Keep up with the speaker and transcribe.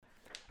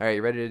All right,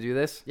 you ready to do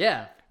this?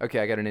 Yeah. Okay,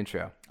 I got an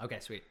intro. Okay,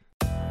 sweet.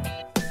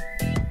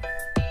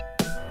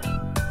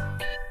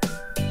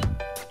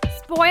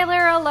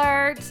 Spoiler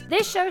alert!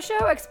 This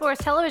show explores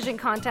television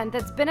content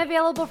that's been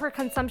available for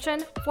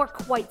consumption for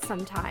quite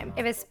some time.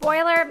 If a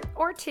spoiler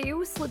or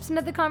two slips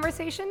into the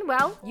conversation,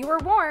 well, you were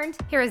warned.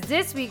 Here is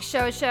this week's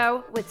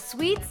show with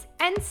Sweets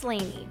and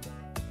Slaney.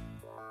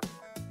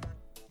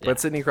 But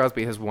Sidney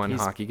Crosby has won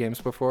hockey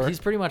games before. He's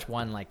pretty much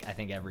won, like, I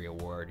think every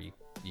award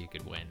you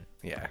could win.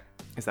 Yeah.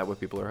 Is that what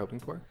people are hoping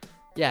for?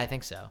 Yeah, I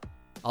think so.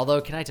 Although,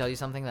 can I tell you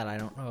something that I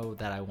don't know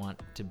that I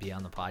want to be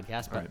on the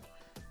podcast? But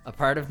a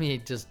part of me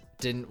just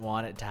didn't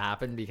want it to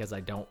happen because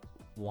I don't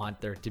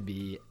want there to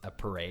be a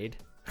parade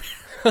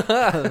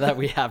that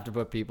we have to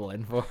put people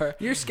in for.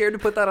 You're scared to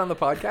put that on the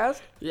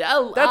podcast?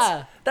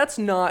 Yeah. That's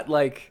not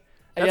like...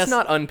 That's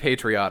not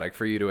unpatriotic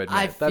for you to admit.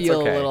 I That's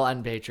feel okay. a little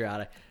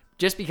unpatriotic.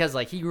 Just because,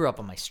 like, he grew up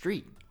on my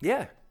street.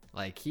 Yeah.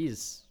 Like,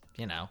 he's,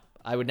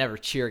 I would never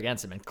cheer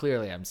against him. And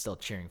clearly, I'm still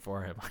cheering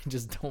for him. I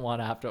just don't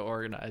want to have to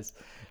organize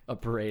a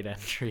parade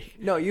entry.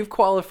 No, you've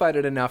qualified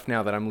it enough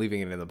now that I'm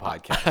leaving it in the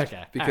podcast.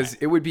 Okay. Because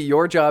it would be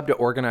your job to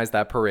organize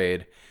that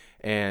parade,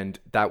 and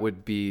that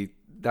would be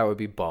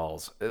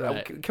balls.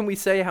 Right. Can we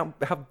say how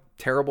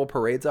terrible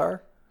parades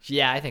are?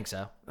 Yeah, I think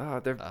so.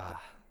 Oh, they're...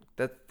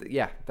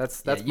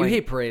 that's You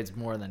hate parades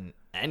more than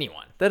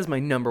anyone. That is my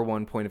number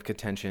one point of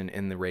contention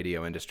in the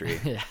radio industry.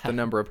 The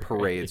number of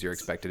parades you're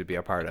expected to be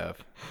a part of.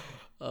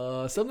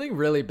 Something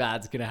really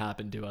bad's gonna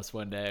happen to us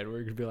one day, and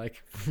we're gonna be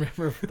like,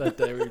 remember that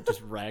day we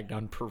just ragged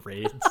on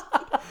parades?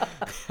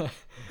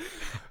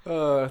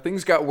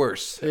 Things got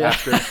worse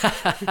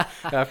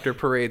after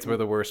parades were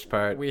the worst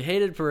part. We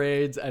hated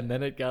parades, and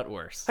then it got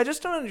worse. I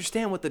just don't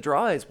understand what the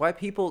draw is. Why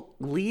people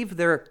leave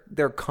their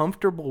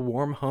comfortable,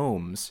 warm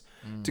homes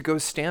to go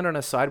stand on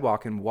a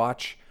sidewalk and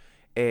watch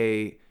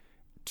a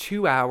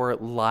 2-hour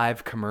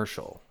live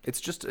commercial.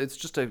 It's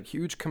just a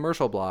huge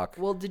commercial block.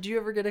 Well, did you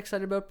ever get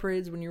excited about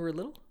parades when you were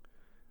little?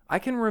 I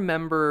can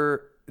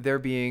remember there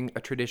being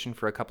a tradition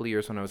for a couple of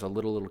years when I was a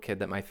little kid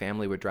that my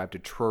family would drive to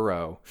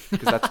Truro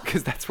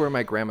because that's where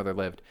my grandmother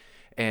lived,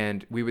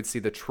 and we would see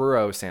the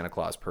Truro Santa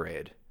Claus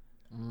parade.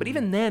 But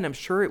even then, I'm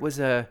sure it was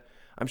a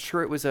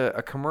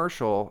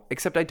commercial,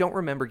 except I don't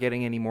remember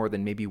getting any more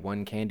than maybe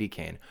one candy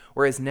cane.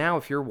 Whereas now,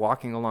 if you're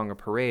walking along a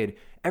parade,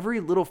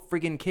 every little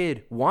friggin'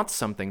 kid wants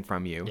something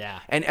from you. Yeah.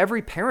 And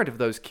every parent of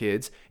those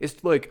kids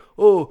is like,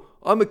 oh,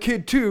 I'm a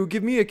kid too,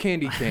 give me a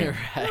candy cane.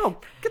 Right. No,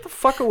 get the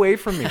fuck away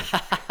from me.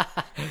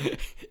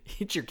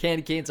 Eat your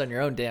candy canes on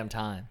your own damn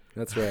time.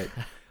 That's right.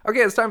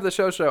 Okay, it's time for the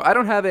show. I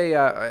don't have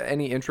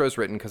any intros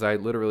written because I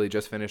literally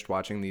just finished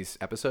watching these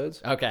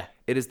episodes. Okay.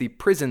 It is the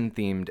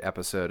prison-themed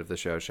episode of the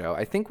show.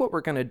 I think what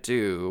we're going to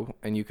do,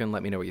 and you can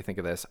let me know what you think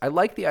of this, I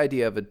like the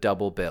idea of a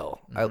double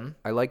bill. Mm-hmm.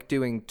 I like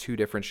doing two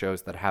different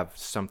shows that have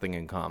something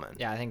in common.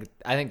 Yeah, I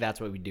think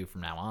that's what we do from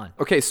now on.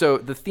 Okay, so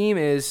the theme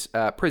is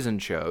prison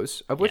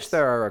shows, of which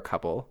there are a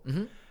couple.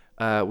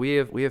 Mm-hmm.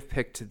 We have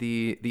picked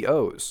the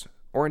O's.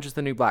 Orange is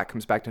the New Black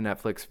comes back to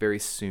Netflix very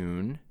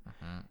soon.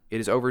 Mm-hmm. It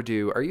is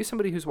overdue. Are you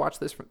somebody who's watched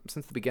this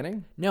since the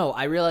beginning? No,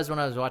 I realized when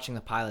I was watching the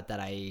pilot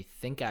that I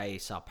think I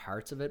saw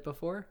parts of it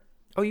before.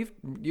 Oh,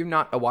 you're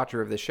not a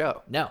watcher of this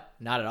show? No,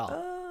 not at all.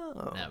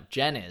 Oh. No,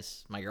 Jen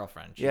is my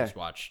girlfriend. She's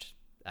watched,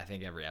 I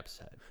think, every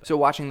episode. But. So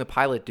watching the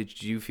pilot,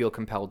 did you feel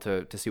compelled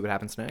to see what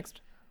happens next?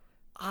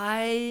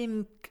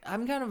 I'm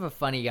kind of a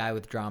funny guy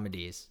with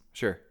dramedies.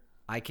 Sure.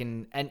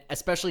 And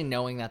especially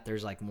knowing that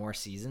there's like more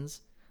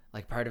seasons.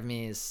 Like, part of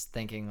me is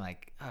thinking,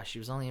 like, oh, she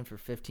was only in for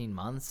 15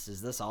 months.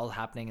 Is this all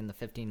happening in the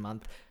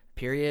 15-month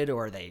period,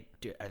 or are they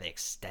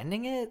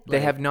extending it? Like, they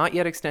have not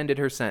yet extended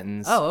her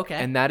sentence. Oh, okay.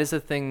 And that is a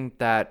thing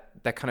that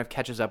kind of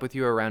catches up with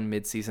you around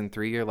mid-season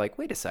 3. You're like,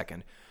 wait a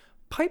second.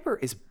 Piper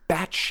is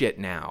batshit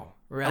now.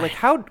 Right. Like,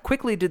 how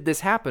quickly did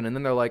this happen? And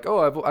then they're like, oh,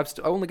 I've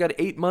only got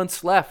 8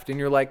 months left. And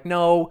you're like,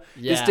 no,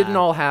 this didn't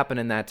all happen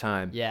in that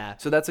time. Yeah.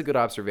 So that's a good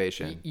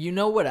observation. You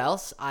know what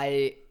else?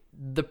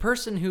 The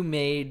person who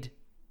made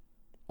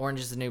Orange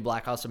is the New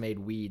Black also made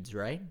Weeds,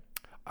 right?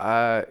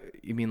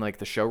 You mean like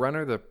the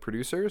showrunner, the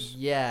producers?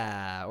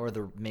 Yeah, or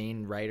the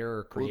main writer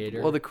or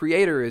creator. Well, the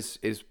creator is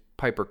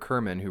Piper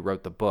Kerman, who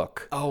wrote the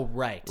book. Oh,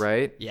 right.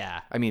 Right?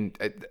 Yeah. I mean,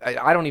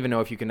 I don't even know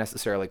if you can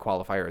necessarily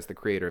qualify her as the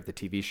creator of the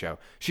TV show.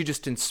 She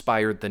just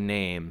inspired the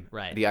name,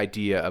 right? The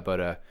idea about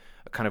a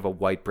kind of a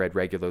white bread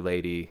regular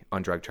lady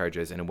on drug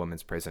charges in a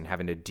women's prison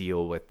having to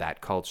deal with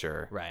that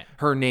culture. Right.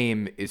 Her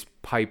name is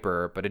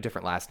Piper, but a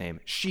different last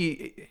name.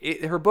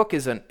 Her book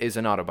is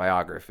an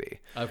autobiography.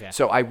 Okay.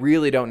 So I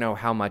really don't know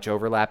how much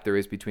overlap there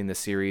is between the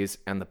series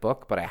and the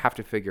book, but I have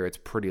to figure it's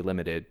pretty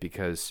limited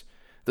because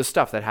the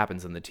stuff that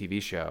happens in the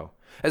TV show.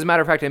 As a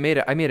matter of fact, I made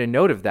a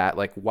note of that.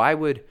 Like,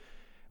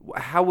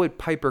 how would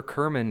Piper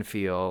Kerman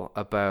feel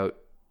about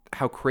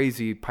how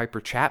crazy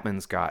Piper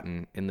Chapman's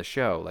gotten in the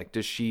show? Like,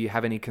 does she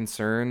have any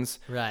concerns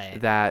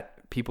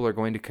that people are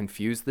going to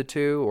confuse the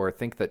two or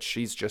think that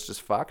she's just as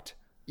fucked?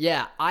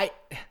 Yeah, I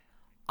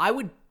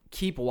would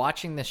keep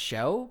watching the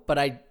show, but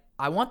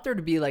I want there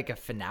to be like a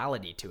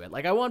finality to it.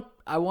 Like I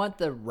want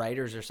the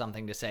writers or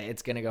something to say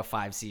it's gonna go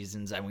 5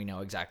 seasons and we know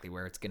exactly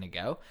where it's gonna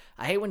go.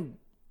 I hate when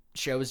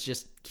shows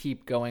just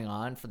keep going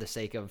on for the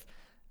sake of,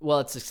 well,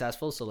 it's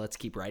successful, so let's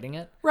keep writing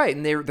it. Right,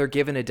 and they're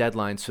given a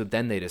deadline, so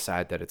then they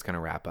decide that it's going to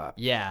wrap up.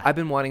 Yeah. I've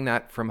been wanting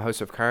that from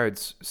House of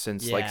Cards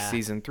since like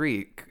season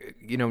 3.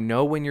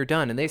 Know when you're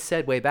done. And they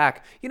said way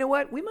back, you know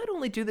what, we might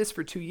only do this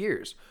for 2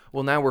 years.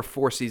 Well, now we're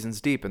 4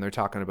 seasons deep, and they're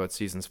talking about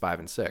seasons 5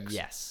 and 6.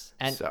 Yes.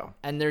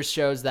 And there's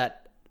shows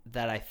that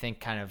I think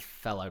kind of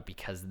fell out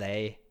because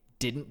they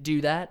didn't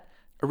do that.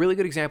 A really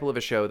good example of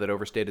a show that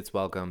overstayed its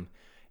welcome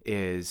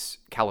is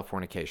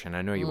Californication.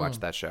 I know you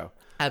watched that show.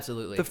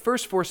 Absolutely. The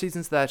first 4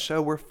 seasons of that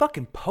show were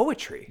fucking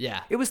poetry.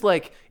 Yeah. It was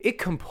like, it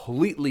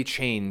completely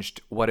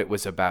changed what it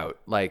was about.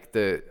 Like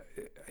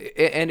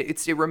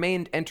it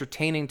remained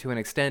entertaining to an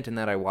extent in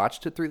that I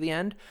watched it through the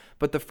end,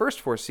 but the first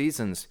 4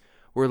 seasons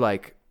were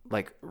like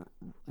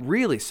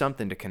really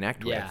something to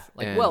connect with.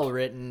 Like well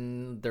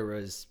written. There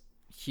was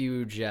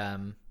huge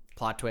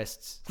plot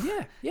twists.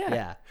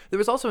 Yeah. There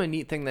was also a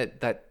neat thing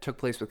that took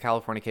place with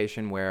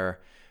Californication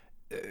where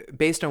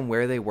based on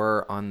where they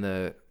were on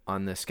the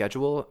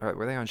schedule,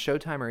 were they on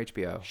Showtime or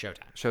HBO?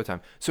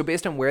 Showtime. So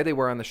based on where they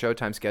were on the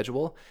Showtime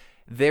schedule,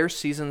 their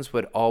seasons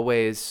would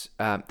always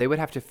they would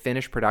have to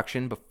finish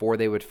production before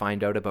they would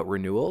find out about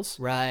renewals.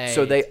 Right.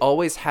 So they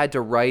always had to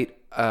write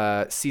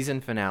a season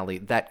finale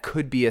that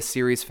could be a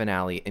series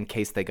finale in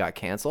case they got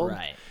canceled.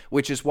 Right.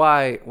 Which is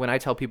why when I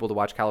tell people to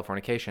watch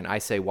Californication, I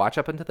say watch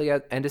up until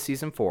the end of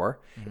season 4.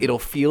 Mm-hmm. It'll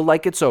feel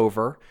like it's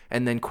over,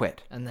 and then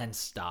quit. And then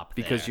stop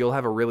because you'll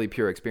have a really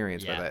pure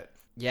experience with it.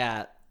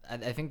 Yeah.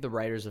 I think the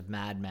writers of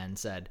Mad Men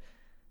said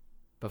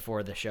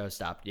before the show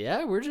stopped,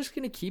 we're just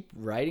going to keep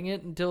writing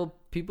it until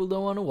people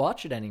don't want to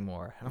watch it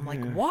anymore. And I'm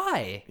like,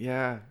 why?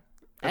 Yeah.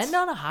 End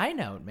on a high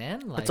note,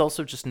 man. It's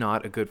also just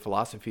not a good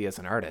philosophy as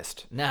an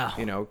artist. No.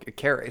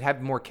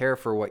 Have more care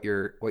for what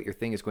your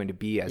thing is going to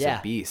be as a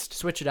beast.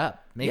 Switch it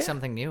up. Make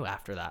something new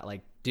after that.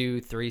 Like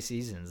do 3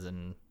 seasons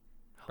and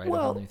write a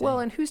whole new thing. Well,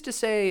 and who's to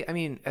say, I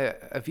mean,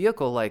 a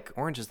vehicle like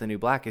Orange is the New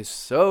Black is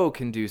so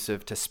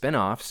conducive to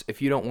spin-offs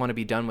if you don't want to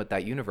be done with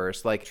that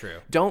universe. Like, true.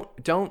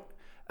 Don't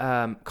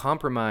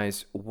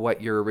compromise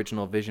what your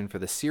original vision for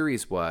the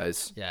series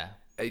was. Yeah.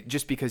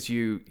 Just because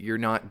you're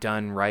not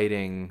done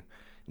writing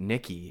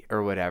Nikki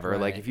or whatever.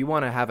 Right. Like if you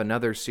want to have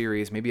another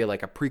series, maybe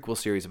like a prequel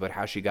series about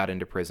how she got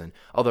into prison.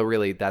 Although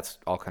really that's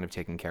all kind of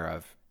taken care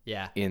of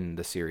in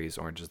the series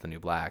Orange is the New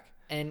Black.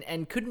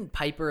 And couldn't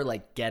Piper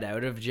like get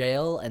out of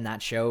jail and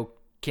that show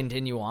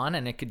continue on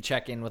and it could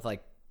check in with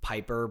like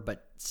Piper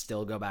but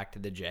still go back to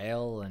the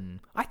jail?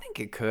 And I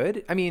think it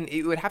could. I mean,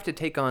 it would have to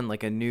take on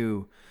like a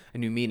new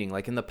meaning.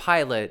 Like in the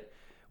pilot,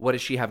 what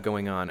does she have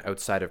going on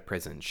outside of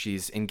prison?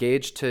 She's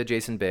engaged to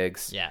Jason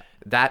Biggs. Yeah.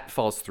 That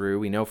falls through.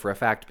 We know for a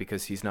fact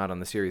because he's not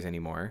on the series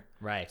anymore.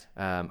 Right.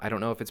 I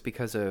don't know if it's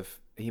because of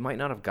he might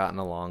not have gotten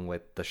along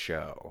with the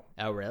show.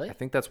 Oh, really? I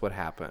think that's what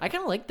happened. I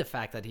kind of liked the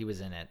fact that he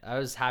was in it. I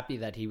was happy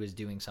that he was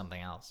doing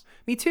something else.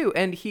 Me too.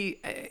 And he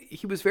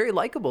was very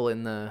likable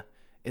in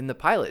the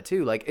pilot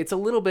too. Like it's a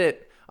little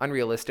bit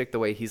unrealistic the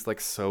way he's like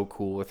so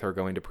cool with her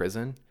going to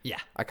prison. Yeah.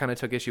 I kind of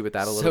took issue with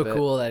that a little bit. So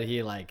cool that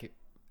he like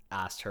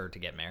asked her to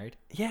get married.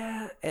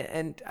 Yeah,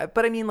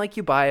 but I mean, like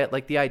you buy it.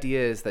 Like the idea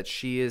is that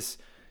she is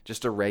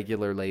just a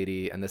regular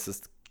lady, and this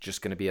is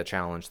just going to be a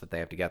challenge that they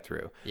have to get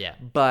through. Yeah,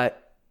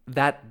 but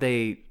that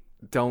they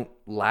don't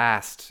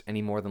last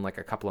any more than like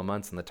a couple of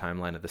months in the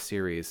timeline of the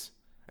series.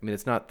 I mean,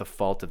 it's not the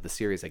fault of the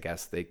series. I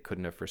guess they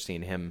couldn't have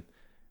foreseen him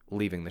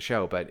leaving the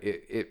show, but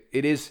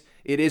it is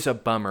a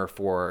bummer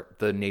for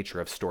the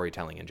nature of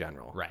storytelling in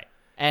general. Right,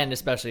 and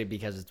especially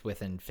because it's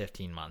within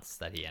 15 months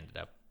that he ended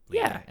up.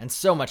 leaving. Yeah. And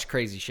so much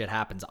crazy shit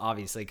happens,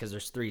 obviously, because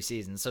there's 3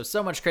 seasons.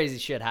 So much crazy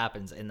shit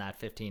happens in that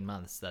 15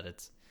 months that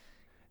it's...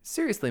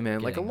 Seriously,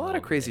 man. Like, a lot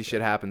of crazy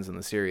shit happens in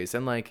the series.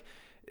 And, like,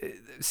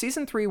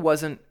 season 3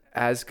 wasn't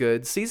as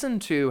good. Season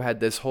 2 had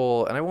this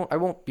whole... And I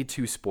won't be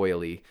too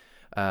spoily.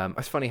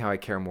 It's funny how I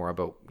care more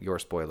about your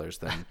spoilers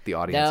than the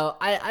audience. No,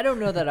 I don't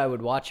know that I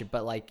would watch it,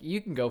 but, like,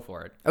 you can go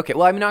for it. Okay,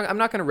 well, I'm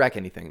not going to wreck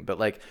anything. But,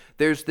 like,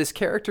 there's this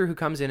character who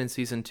comes in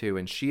season 2,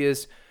 and she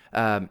is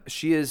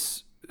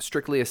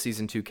strictly a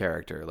season 2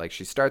 character. Like,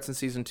 she starts in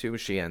season 2,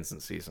 she ends in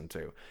season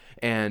 2,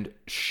 and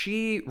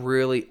she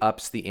really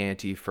ups the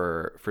ante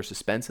for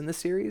suspense in the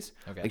series.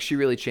 Okay. Like, she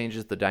really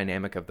changes the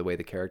dynamic of the way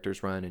the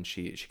characters run, and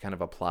she kind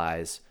of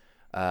applies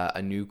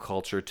a new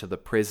culture to the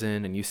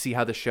prison, and you see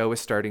how the show is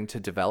starting to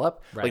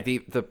develop. Right.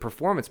 Like the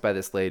performance by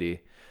this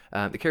lady,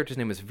 the character's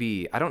name was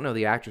V. I don't know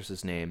the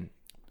actress's name.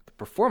 The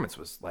performance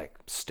was like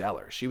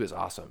stellar. She was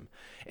awesome,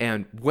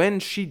 and when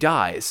she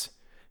dies,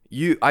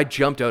 I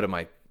jumped out of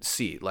my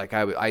seat. Like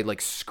I like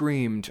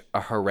screamed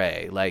a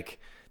hooray. Like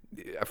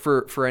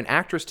for an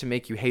actress to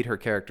make you hate her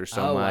character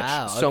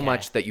so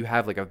much that you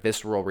have like a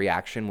visceral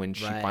reaction when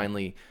she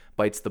finally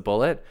bites the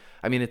bullet.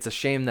 I mean, it's a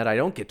shame that I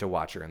don't get to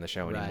watch her in the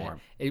show anymore.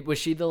 Was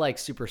she the like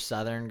super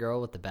Southern girl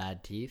with the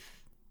bad teeth?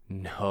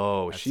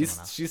 No, That's she's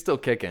someone else. she's still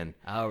kicking.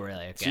 Oh,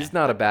 really? Okay. She's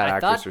not a bad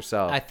actress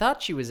herself. I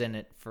thought she was in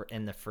it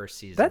in the first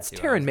season. That's too.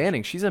 Taryn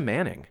Manning. She's a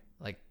Manning.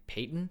 Like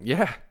Peyton?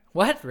 Yeah.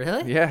 What?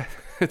 Really? Yeah.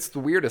 It's the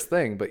weirdest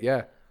thing, but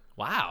yeah.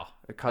 Wow.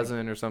 A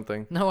cousin or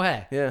something. No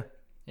way. Yeah.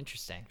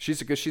 Interesting.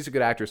 She's a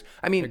good actress.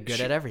 I mean, They're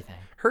good at everything.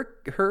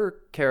 Her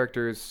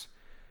character's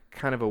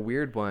kind of a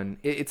weird one.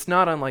 It's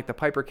not unlike the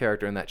Piper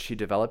character in that she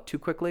developed too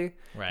quickly.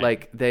 Right.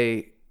 Like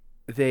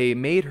they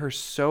made her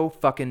so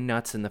fucking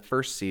nuts in the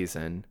first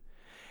season,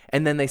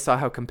 and then they saw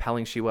how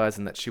compelling she was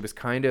and that she was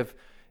kind of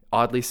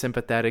oddly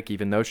sympathetic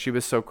even though she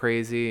was so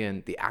crazy,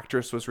 and the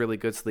actress was really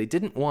good, so they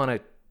didn't want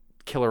to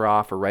kill her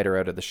off or write her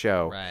out of the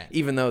show. Right.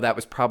 Even though that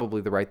was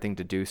probably the right thing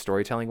to do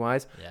storytelling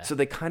wise. Yeah. So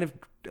they kind of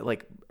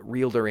like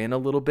reeled her in a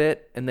little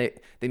bit, and they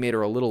made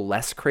her a little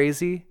less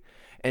crazy,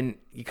 and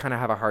you kind of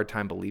have a hard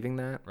time believing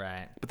that.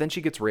 Right. But then she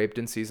gets raped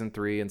in season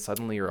 3 and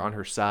suddenly you're on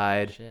her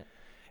side. Shit.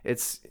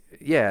 It's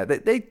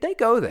they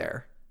go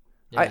there.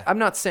 Yeah. I'm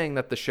not saying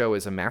that the show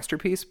is a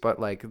masterpiece, but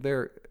like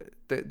they're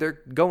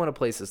going to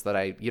places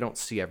that you don't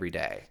see every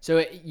day.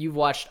 So you've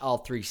watched all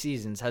 3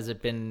 seasons. Has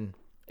it been?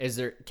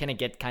 Can it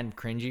get kind of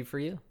cringy for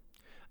you?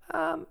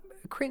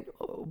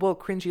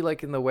 Cringy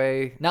like in the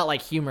way. Not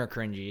like humor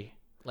cringy,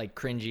 like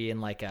cringy and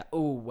like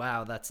oh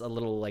wow, that's a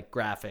little like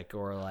graphic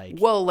or like.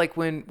 Well, like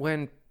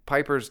when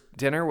Piper's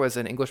dinner was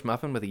an English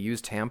muffin with a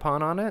used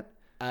tampon on it.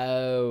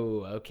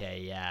 Oh, okay,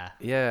 yeah.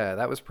 Yeah,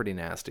 that was pretty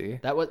nasty.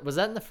 That was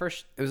that in the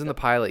first? It was in the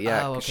pilot,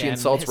 yeah. Oh, okay, She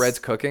insults I missed- Red's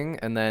cooking,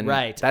 and then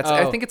Right. I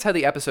Oh. think it's how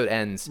the episode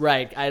ends.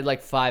 Right. I had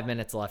like 5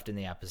 minutes left in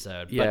the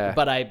episode. Yeah.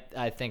 But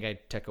I think I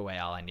took away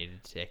all I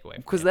needed to take away.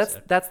 Because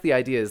that's the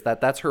idea, is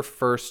that's her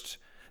first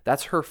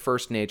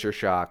nature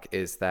shock,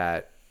 is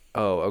that,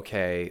 oh,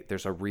 okay,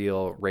 there's a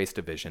real race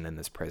division in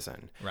this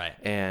prison. Right.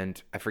 And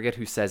I forget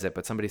who says it,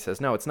 but somebody says,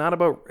 no, it's not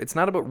about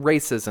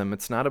racism,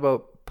 it's not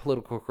about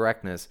political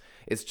correctness,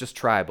 it's just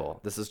tribal.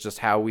 This is just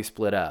how we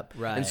split up.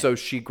 Right. And so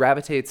she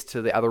gravitates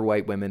to the other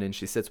white women and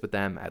she sits with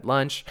them at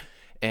lunch.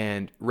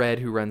 And Red,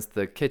 who runs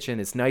the kitchen,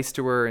 is nice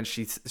to her, and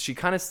she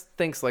kind of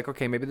thinks like,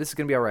 okay, maybe this is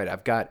gonna be all right.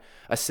 I've got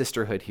a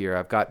sisterhood here.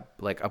 I've got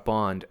like a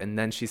bond. And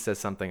then she says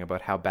something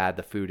about how bad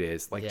the food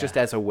is, like just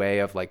as a way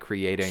of like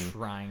creating,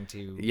 trying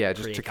to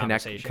just to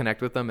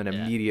connect with them. And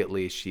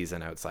immediately she's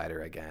an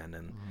outsider again.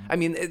 And I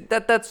mean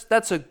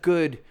that's a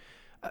good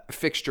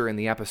fixture in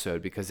the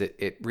episode, because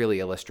it really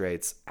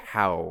illustrates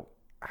how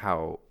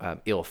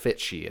ill fit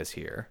she is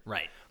here.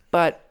 Right.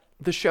 But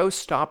the show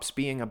stops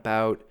being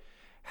about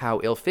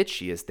how ill fit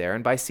she is there,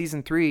 and by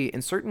season 3,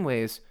 in certain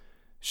ways,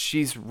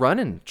 she's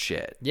running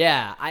shit.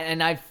 Yeah,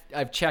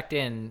 I've checked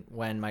in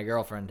when my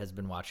girlfriend has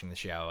been watching the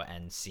show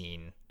and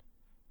seen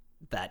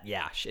that.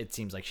 Yeah, it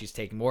seems like she's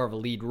taking more of a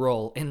lead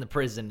role in the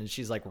prison, and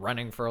she's like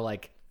running for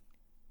like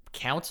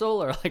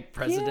council or like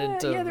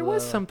president. Yeah, there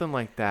was something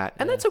like that,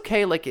 and that's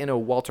okay, like in a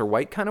Walter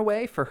White kind of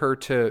way, for her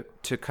to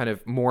kind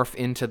of morph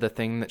into the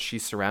thing that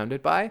she's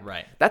surrounded by.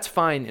 Right. That's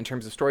fine in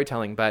terms of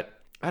storytelling, but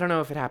I don't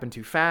know if it happened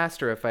too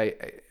fast, or if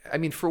I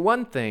mean, for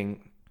one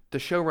thing, the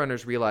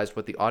showrunners realized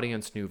what the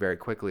audience knew very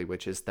quickly,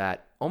 which is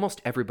that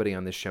almost everybody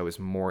on this show is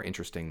more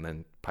interesting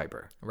than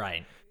Piper.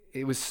 Right.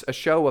 It was a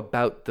show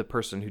about the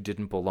person who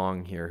didn't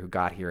belong here, who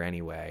got here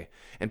anyway.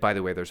 And by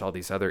the way, there's all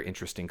these other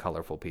interesting,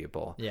 colorful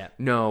people. Yeah.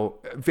 No,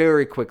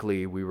 very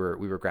quickly we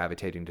were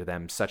gravitating to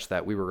them, such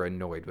that we were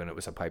annoyed when it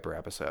was a Piper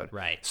episode.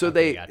 Right. So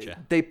Okay, gotcha.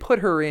 they put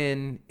her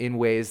in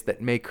ways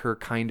that make her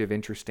kind of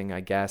interesting,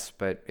 I guess.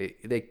 But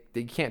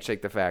they can't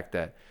shake the fact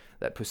that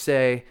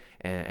Poussey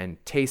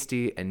and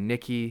Tasty and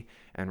Nikki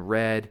and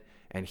Red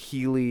and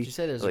Healy. Did you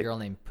say there's a girl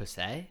named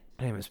Poussey?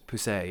 Her name is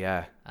Poussey,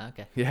 yeah.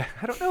 Okay. Yeah,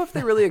 I don't know if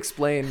they really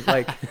explain,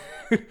 like,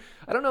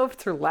 I don't know if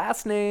it's her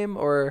last name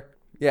or,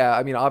 yeah,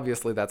 I mean,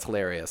 obviously that's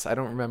hilarious. I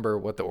don't remember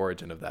what the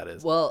origin of that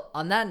is. Well,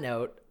 on that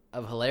note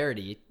of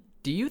hilarity,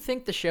 do you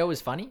think the show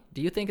is funny?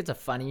 Do you think it's a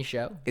funny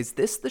show? Is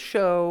this the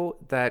show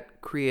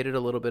that created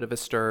a little bit of a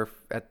stir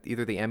at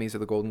either the Emmys or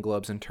the Golden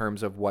Globes in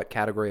terms of what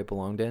category it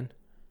belonged in?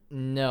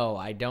 No,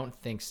 I don't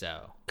think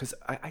so. Because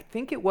I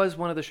think it was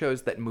one of the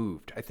shows that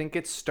moved. I think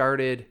it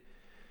started...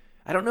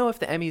 I don't know if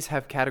the Emmys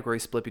have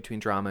categories split between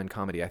drama and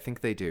comedy. I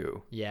think they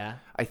do. Yeah.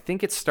 I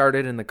think it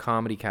started in the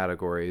comedy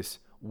categories,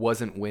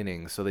 wasn't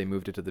winning, so they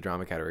moved it to the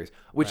drama categories,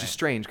 which is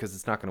strange because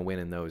it's not going to win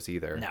in those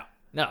either.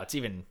 No, it's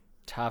even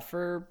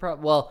tougher.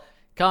 Well,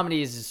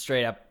 comedies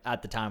straight up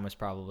at the time was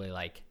probably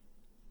like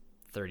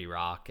 30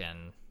 Rock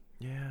and...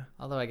 Yeah.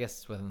 Although I guess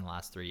it's within the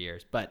last 3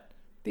 years, but...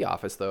 The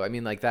Office, though. I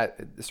mean, like that,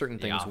 certain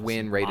things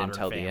win right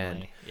until the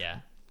end. Yeah.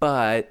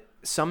 But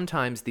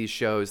sometimes these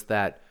shows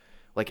that...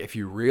 Like if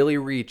you really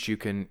reach, you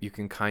can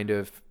kind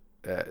of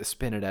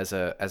spin it as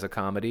a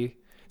comedy.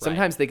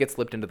 Sometimes they get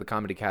slipped into the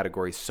comedy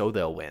category, so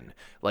they'll win.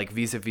 Like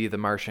vis-a-vis The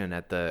Martian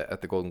at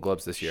the Golden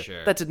Globes this year.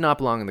 Sure. That did not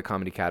belong in the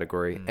comedy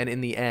category, and in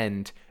the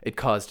end, it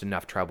caused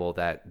enough trouble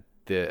that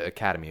the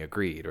Academy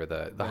agreed, or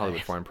the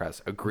Hollywood Foreign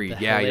Press agreed.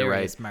 The Yeah, you're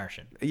right.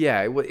 Martian.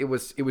 Yeah, it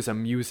was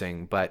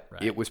amusing, but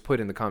it was put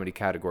in the comedy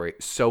category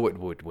so it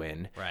would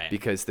win. Right.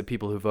 Because the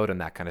people who vote on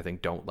that kind of thing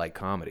don't like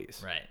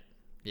comedies. Right.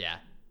 Yeah.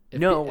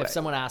 If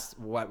someone asked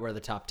what were the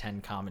top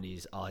 10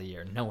 comedies all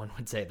year, no one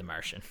would say The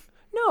Martian.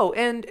 No,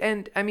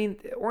 and I mean,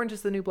 Orange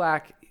is the New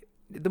Black.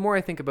 The more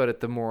I think about it,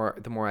 the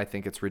more I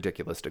think it's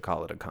ridiculous to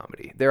call it a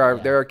comedy. There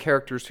are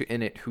characters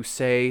in it who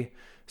say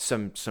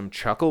some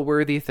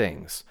chuckle-worthy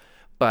things,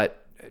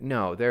 but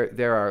no,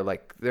 there are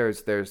like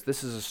there's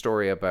this is a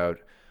story about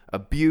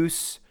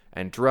abuse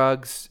and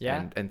drugs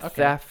and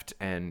theft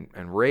and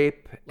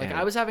rape. Like,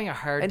 I was having a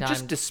hard time, and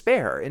just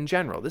despair in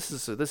general. This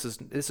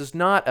is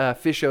not a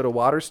fish out of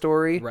water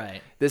story.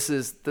 Right. This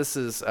is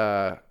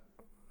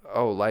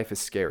life is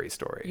scary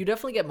story. You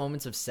definitely get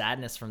moments of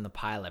sadness from the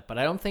pilot, but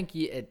I don't think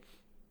you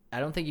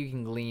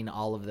can glean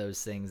all of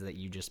those things that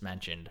you just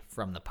mentioned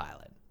from the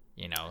pilot.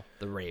 You know,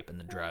 the rape and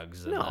the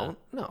drugs. And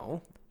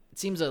No. It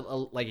seems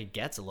like it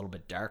gets a little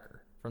bit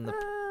darker from the.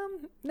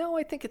 No,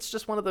 I think it's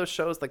just one of those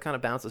shows that kind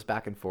of bounces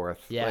back and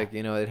forth. Yeah. Like,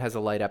 you know, it has a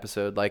light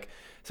episode. Like,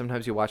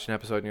 sometimes you watch an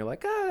episode and you're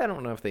like, I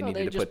don't know if they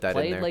needed to put that in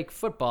there. They just played like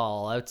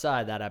football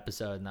outside that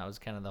episode, and that was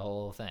kind of the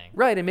whole thing.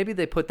 Right, and maybe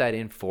they put that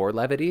in for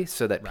levity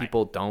so that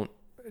people don't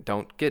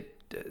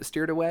get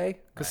steered away.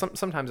 Because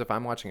sometimes if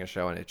I'm watching a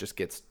show and it just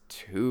gets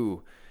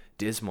too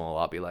dismal,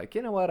 I'll be like,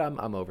 you know what,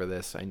 I'm over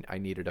this. I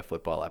needed a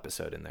football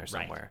episode in there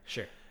somewhere. Right.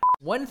 Sure.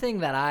 One thing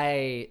that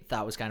I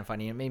thought was kind of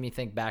funny, it made me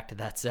think back to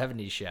that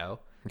 70s show.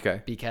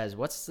 Okay. Because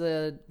what's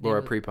the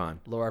Laura Prepon.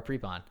 Laura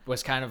Prepon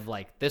was kind of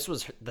like, this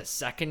was the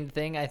second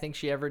thing I think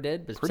she ever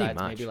did, besides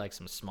maybe like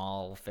some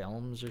small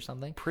films or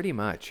something. Pretty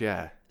much,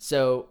 yeah.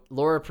 So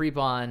Laura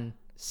Prepon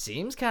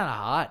seems kind of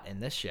hot in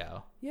this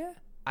show. Yeah.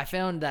 I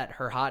found that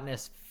her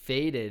hotness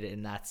faded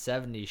in that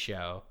 70s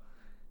show.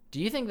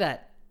 Do you think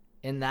that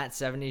in that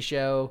 70s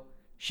show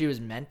she was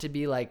meant to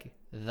be like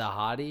the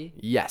hottie?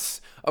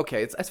 Yes.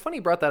 Okay, it's funny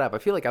you brought that up. I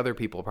feel like other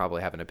people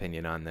probably have an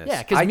opinion on this.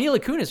 Yeah, because Mila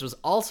Kunis was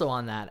also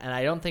on that, and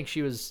I don't think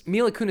she was.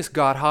 Mila Kunis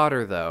got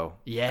hotter though.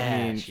 Yeah,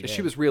 I mean,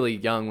 she was really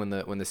young when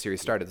the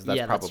series started, so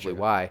that's probably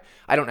why.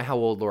 I don't know how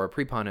old Laura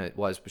Prepon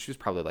was, but she was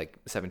probably like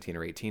 17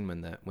 or 18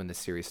 when the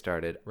series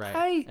started.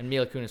 Right. And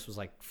Mila Kunis was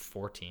like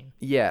 14.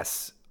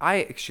 Yes.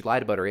 She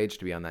lied about her age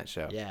to be on that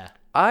show. Yeah.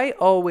 I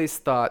always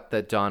thought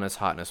that Donna's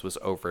hotness was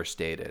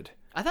overstated.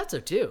 I thought so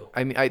too.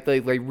 I mean,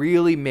 they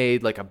really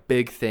made like a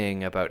big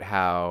thing about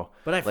how.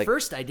 But at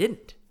first, I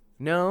didn't.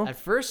 No. At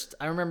first,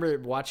 I remember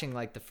watching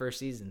like the first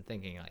season,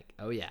 thinking like,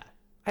 "Oh yeah."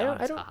 I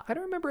don't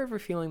remember ever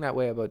feeling that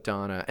way about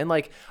Donna. And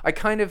like, I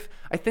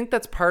think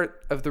that's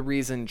part of the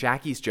reason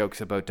Jackie's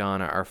jokes about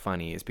Donna are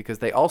funny, is because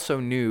they also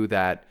knew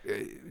that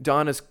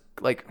Donna's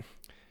like.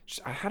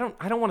 I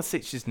don't want to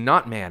say she's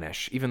not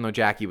mannish, even though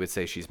Jackie would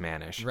say she's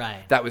mannish.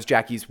 Right. That was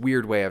Jackie's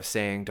weird way of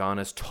saying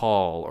Donna's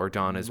tall or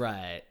Donna's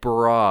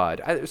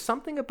broad. There's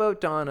something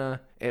about Donna,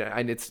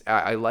 and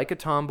I like a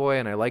tomboy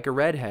and I like a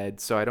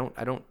redhead, so I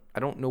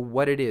don't know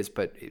what it is,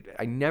 but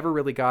I never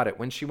really got it.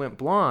 When she went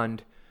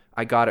blonde,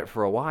 I got it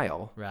for a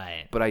while.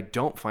 Right. But I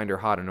don't find her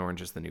hot in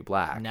Orange is the New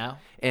Black. No.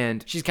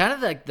 And she's kind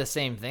of like the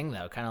same thing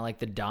though, kind of like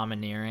the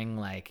domineering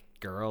like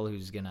girl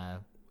who's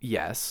gonna.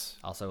 Yes.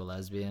 Also a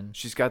lesbian.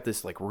 She's got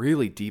this like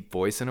really deep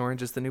voice in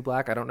Orange is the New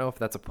Black. I don't know if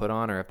that's a put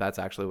on or if that's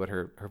actually what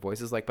her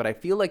voice is like, but I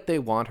feel like they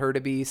want her to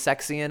be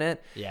sexy in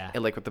it. Yeah.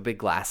 And like with the big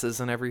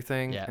glasses and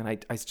everything. Yeah. And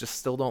I just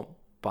still don't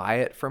buy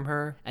it from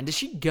her. And does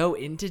she go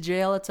into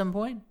jail at some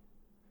point?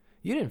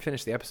 You didn't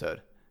finish the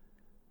episode.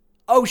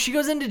 Oh, she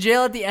goes into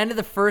jail at the end of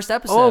the first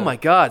episode. Oh my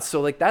God. So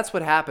like that's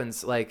what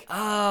happens. Like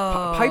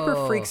Piper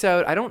Oh. freaks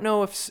out. I don't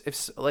know if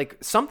like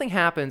something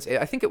happens.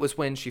 I think it was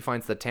when she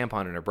finds the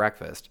tampon in her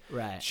breakfast.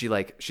 Right.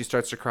 She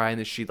starts to cry and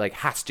then she like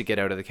has to get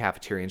out of the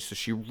cafeteria. And so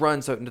she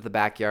runs out into the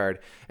backyard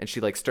and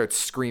she like starts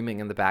screaming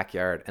in the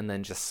backyard. And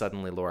then just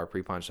suddenly Laura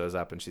Prepon shows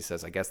up and she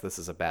says, I guess this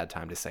is a bad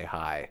time to say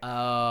hi.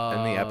 Oh.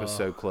 And the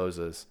episode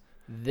closes.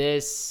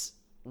 This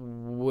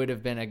would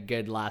have been a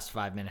good last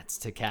 5 minutes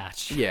to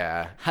catch.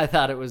 Yeah. I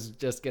thought it was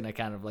just going to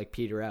kind of like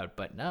peter out,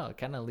 but no, it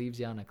kind of leaves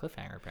you on a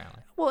cliffhanger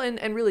apparently. Well,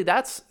 and really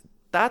that's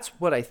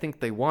what I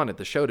think they wanted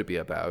the show to be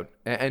about.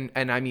 And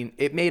I mean,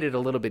 it made it a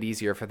little bit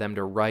easier for them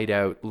to write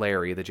out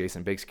Larry, the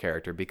Jason Biggs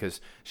character,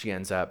 because she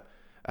ends up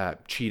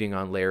cheating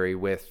on Larry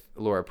with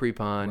Laura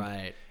Prepon.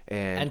 Right.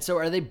 And so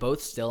are they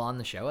both still on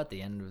the show at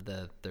the end of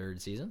the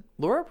third season?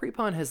 Laura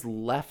Prepon has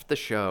left the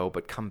show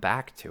but come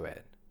back to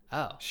it.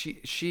 Oh.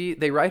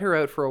 They write her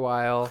out for a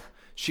while.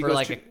 She for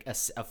goes like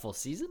a full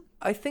season?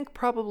 I think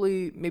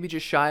probably maybe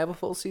just shy of a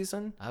full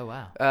season. Oh,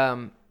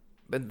 wow.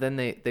 But then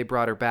they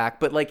brought her back.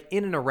 But like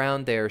in and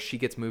around there, she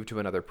gets moved to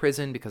another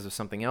prison because of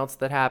something else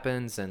that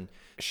happens. And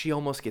she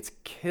almost gets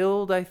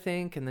killed, I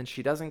think. And then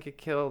she doesn't get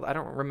killed. I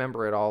don't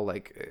remember it all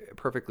like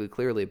perfectly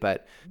clearly.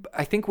 But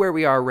I think where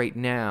we are right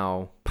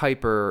now,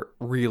 Piper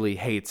really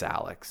hates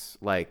Alex.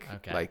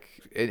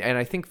 And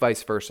I think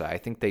vice versa. I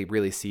think they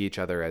really see each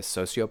other as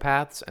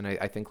sociopaths. And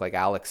I think like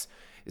Alex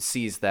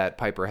sees that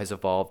Piper has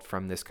evolved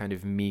from this kind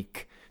of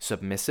meek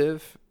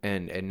submissive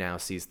and now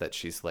sees that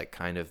she's like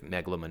kind of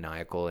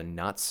megalomaniacal and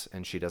nuts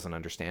and she doesn't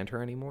understand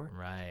her anymore.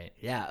 Right.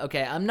 Yeah.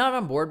 Okay. I'm not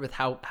on board with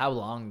how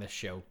long this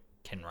show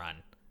can run.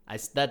 I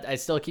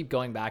still keep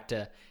going back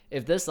to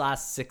if this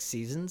lasts 6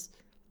 seasons,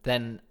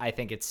 then I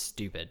think it's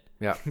stupid.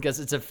 Yeah. Because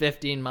it's a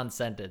 15-month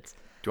sentence.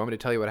 Do you want me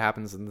to tell you what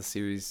happens in the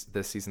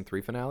season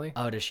 3 finale?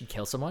 Oh, does she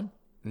kill someone?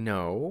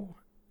 No.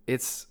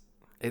 This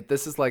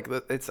is like,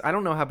 I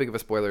don't know how big of a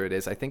spoiler it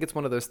is. I think it's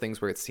one of those things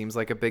where it seems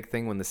like a big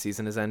thing when the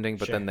season is ending,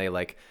 but then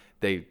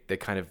they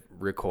kind of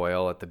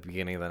recoil at the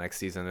beginning of the next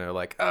season, and they're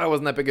like, oh, it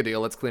wasn't that big a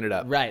deal. Let's clean it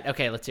up. Right.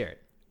 Okay, let's hear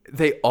it.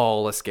 They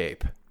all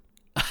escape.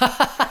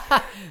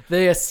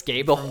 They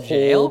escape The from whole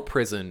jail?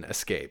 prison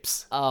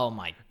escapes. Oh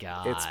my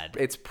god.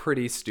 It's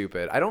pretty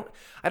stupid. I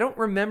don't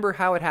remember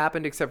how it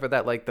happened except for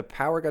that like the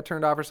power got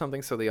turned off or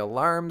something, so the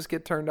alarms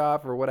get turned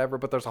off or whatever,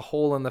 but there's a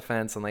hole in the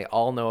fence and they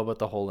all know about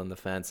the hole in the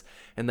fence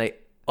and they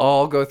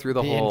all go through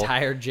the hole. The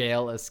entire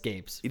jail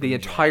escapes. The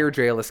entire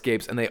jail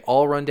escapes and they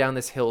all run down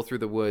this hill through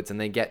the woods and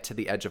they get to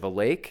the edge of a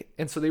lake,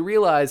 and so they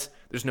realize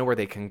there's nowhere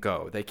they can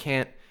go.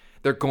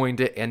 They're going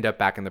to end up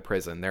back in the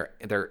prison.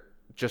 They're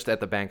just at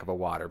the bank of a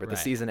water, but the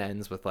season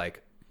ends with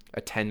like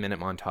a 10-minute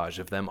montage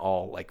of them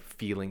all like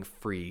feeling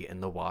free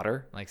in the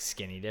water, like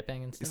skinny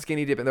dipping and stuff.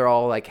 Skinny dipping. They're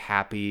all like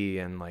happy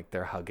and like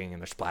they're hugging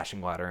and they're splashing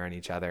water on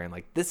each other and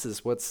like this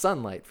is what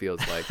sunlight feels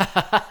like.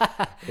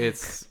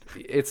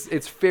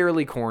 It's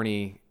fairly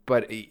corny,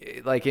 but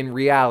like in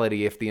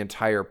reality, if the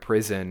entire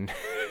prison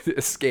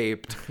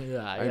escaped,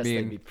 Yeah, I guess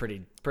they'd be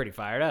pretty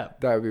fired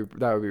up. that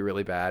would be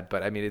really bad.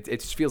 But I mean, it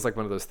just feels like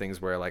one of those things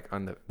where like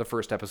on the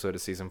first episode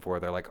of season 4,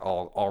 they're like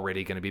all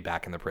already going to be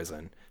back in the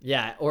prison.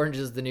 Yeah, Orange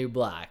is the New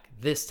Black.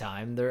 This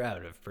time they're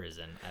out of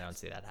prison. I don't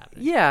see that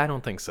happening. Yeah, I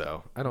don't think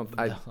so.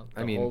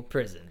 I mean, whole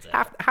prison's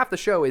out. half the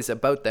show is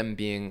about them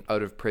being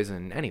out of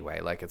prison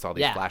anyway. Like it's all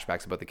these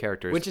flashbacks about the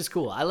characters, Which is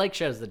cool. I like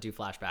shows that do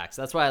flashbacks.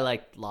 That's why I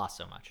like Lost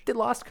so much. Did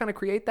Lost kind of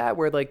create that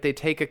where like they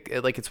take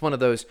it's one of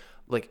those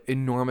like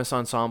enormous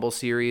ensemble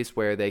series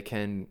where they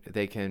can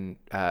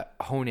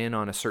hone in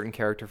on a certain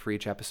character for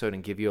each episode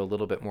and give you a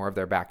little bit more of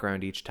their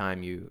background each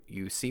time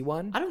you see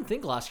one? I don't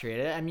think Lost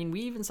created it. I mean,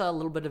 we even saw a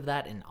little bit of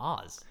that in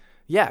Oz.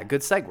 Yeah,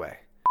 good segue.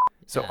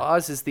 So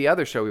Oz is the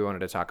other show we wanted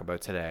to talk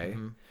about today.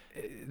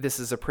 Mm-hmm. This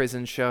is a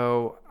prison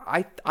show.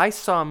 I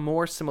saw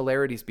more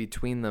similarities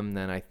between them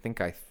than I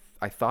think I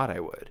thought I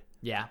would.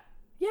 Yeah.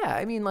 Yeah,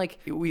 I mean, like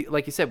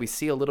you said, we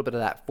see a little bit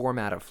of that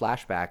format of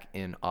flashback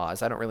in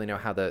Oz. I don't really know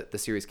how the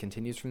series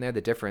continues from there.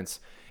 The difference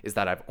is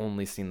that I've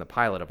only seen the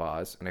pilot of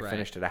Oz, and I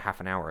finished it a half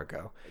an hour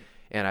ago.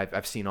 And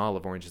I've seen all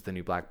of Orange is the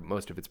New Black, but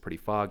most of it's pretty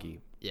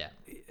foggy. Yeah.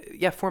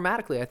 Yeah,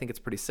 formatically, I think it's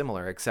pretty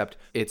similar, except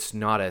it's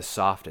not as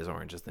soft as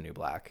Orange is the New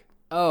Black.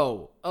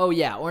 Oh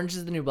yeah, Orange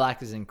is the New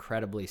Black is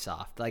incredibly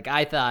soft. Like,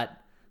 I thought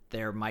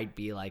there might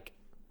be, like,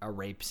 a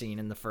rape scene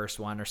in the first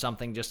one or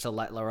something just to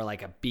let lower,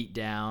 like, a beat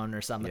down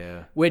or something.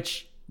 Yeah.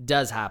 Which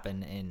does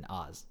happen in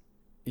Oz.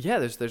 Yeah,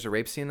 there's a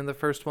rape scene in the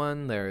first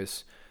one.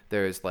 There's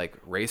like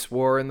race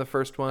war in the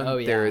first one. Oh,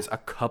 yeah. There's a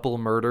couple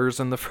murders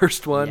in the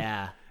first one.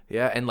 Yeah.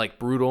 Yeah, and like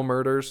brutal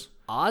murders.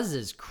 Oz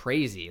is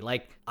crazy.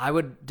 Like, I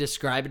would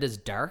describe it as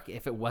dark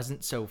if it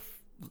wasn't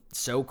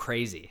so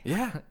crazy.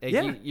 Yeah. Like,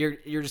 yeah.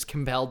 You're just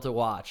compelled to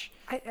watch.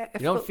 I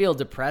you don't feel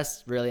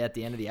depressed really at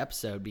the end of the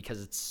episode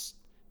because it's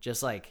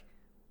just like,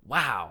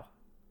 wow,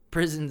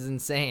 prison's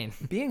insane.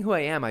 Being who I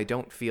am, I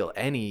don't feel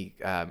any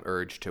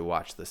urge to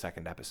watch the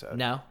second episode.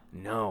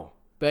 No.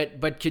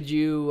 But could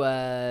you?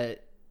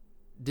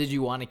 Did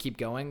you want to keep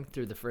going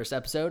through the first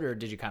episode, or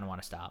did you kind of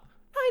want to stop?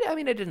 I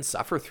mean, I didn't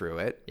suffer through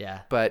it.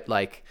 Yeah. But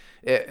like,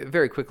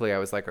 very quickly, I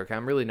was like, okay,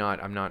 I'm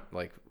not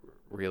like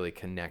really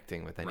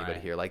connecting with anybody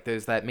here. Like,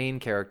 there's that main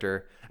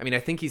character. I mean, I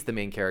think he's the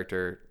main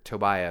character,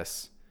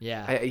 Tobias.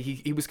 Yeah.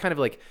 He was kind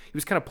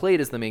of played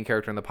as the main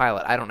character in the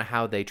pilot. I don't know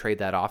how they trade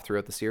that off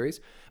throughout the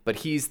series, but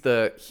he's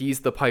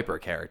the Piper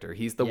character.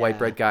 He's the white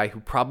bread guy who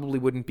probably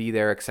wouldn't be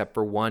there except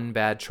for one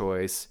bad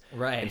choice.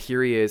 Right. And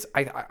here he is.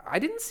 I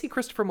didn't see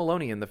Christopher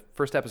Maloney in the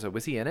first episode.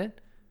 Was he in it?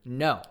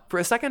 No. For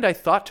a second, I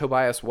thought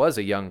Tobias was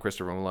a young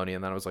Christopher Maloney,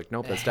 and then I was like,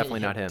 nope, that's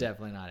definitely not him.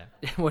 Definitely not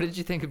him. What did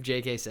you think of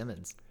J.K.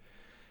 Simmons?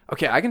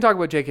 Okay, I can talk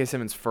about J.K.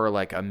 Simmons for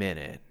like a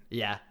minute.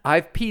 Yeah.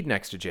 I've peed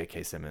next to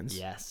J.K. Simmons.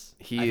 Yes.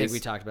 I think we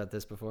talked about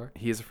this before.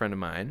 He is a friend of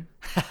mine.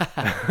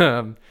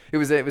 It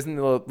was in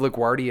the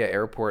LaGuardia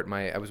airport.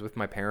 I was with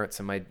my parents,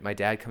 and my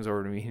dad comes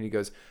over to me and he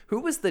goes, "Who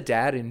was the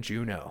dad in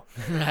Juno?"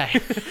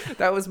 Right.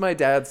 That was my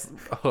dad's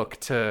hook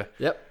to.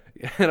 Yep.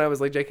 And I was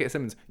like, J.K.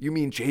 Simmons, you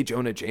mean J.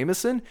 Jonah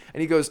Jameson?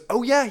 And he goes,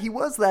 oh yeah, he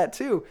was that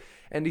too.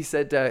 And he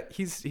said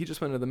he just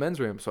went to the men's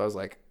room. So I was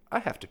like, I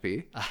have to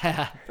pee.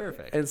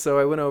 Perfect. And so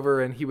I went over,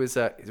 and he was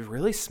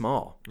really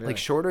small, like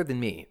shorter than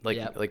me,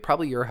 like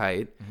probably your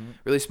height,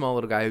 really small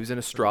little guy who's in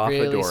a straw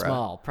really fedora.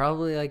 Small,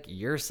 probably like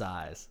your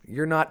size.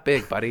 You're not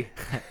big, buddy.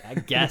 I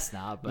guess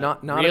not,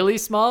 but not really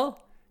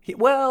small.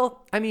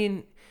 Well, I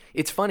mean,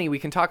 it's funny. We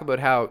can talk about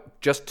how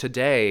just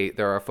today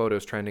there are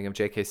photos trending of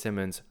J.K.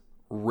 Simmons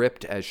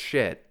ripped as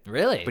shit.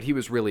 Really? But he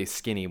was really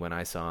skinny when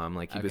I saw him.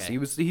 Like he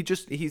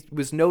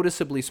was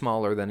noticeably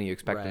smaller than you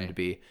expect him to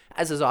be,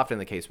 as is often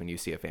the case when you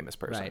see a famous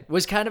person. Right.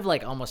 Was kind of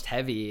like almost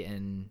heavy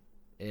in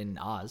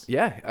Oz.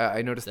 Yeah,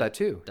 I noticed that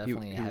too.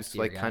 Definitely he was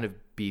like kind of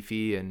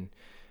beefy, and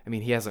I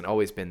mean, he hasn't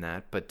always been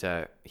that, but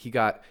he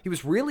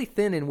was really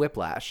thin in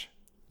Whiplash.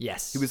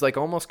 Yes. He was like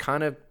almost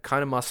kind of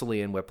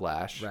muscly in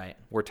Whiplash. Right.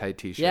 Wore tight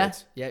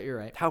t-shirts. Yeah, you're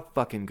right. How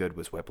fucking good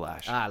was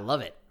Whiplash? I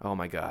love it. Oh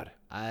my God.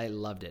 I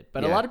loved it.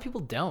 But a Yeah. lot of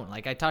people don't.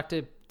 Like, I talked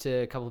to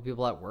a couple of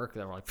people at work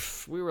that were like,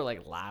 we were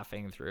like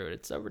laughing through it.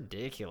 It's so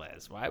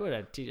ridiculous. Why would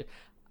a teacher?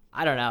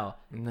 I don't know.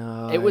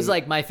 No. It was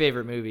like my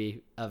favorite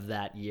movie of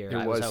that year.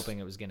 I was was. hoping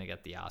it was going to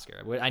get the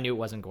Oscar. I knew it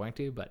wasn't going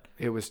to, but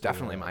It was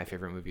definitely my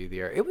favorite movie of the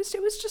year. It was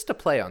just a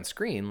play on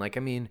screen. Like, I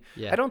mean,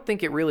 Yeah. I don't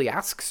think it really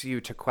asks you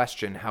to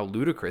question how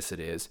ludicrous it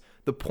is.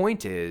 The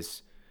point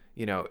is,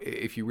 you know,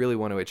 if you really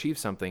want to achieve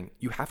something,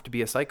 you have to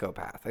be a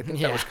psychopath. I think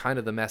that Yeah. was kind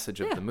of the message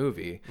of the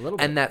movie. a little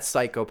bit. And that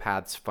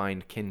psychopaths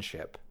find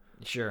kinship,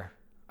 sure.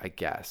 I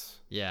guess.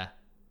 Yeah.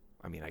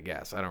 I mean, I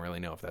guess. I don't really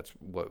know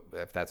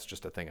if that's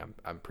just a thing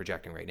I'm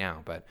projecting right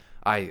now, but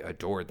I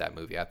adored that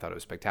movie. I thought it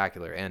was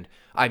spectacular. And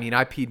I mean,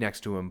 I peed next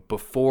to him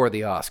before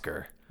the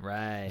Oscar.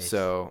 Right.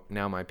 So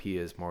now my pee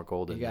is more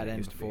golden you got than it in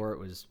used to be.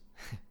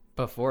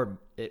 before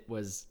it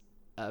was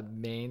a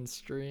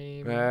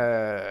mainstream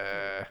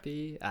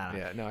pee. I don't know.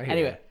 Yeah, no, I hear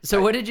Anyway, you.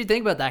 so what did you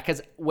think about that?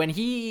 Because when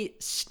he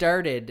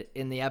started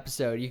in the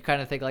episode, you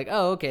kind of think like,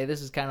 oh, okay,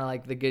 this is kind of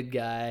like the good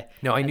guy.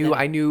 No, I And knew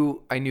then-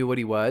 I knew what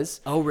he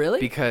was. Oh, really?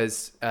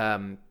 Because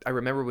I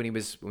remember when he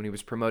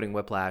was promoting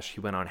Whiplash, he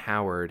went on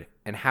Howard,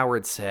 and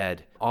Howard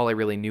said, "All I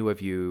really knew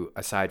of you,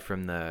 aside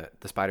from the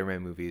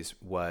Spider-Man movies,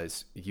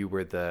 was you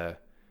were the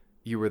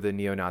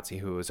neo-Nazi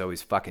who was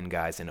always fucking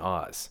guys in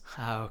Oz."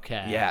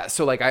 Okay. Yeah,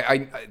 so like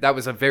I that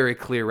was a very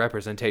clear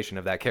representation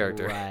of that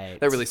character. Right.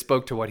 That really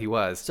spoke to what he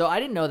was. So I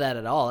didn't know that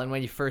at all. And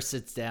when he first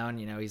sits down,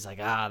 you know, he's like,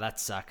 that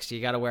sucks.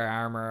 You got to wear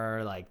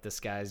armor. Like, this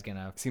guy's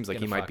gonna. Seems like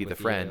gonna he might fuck be the with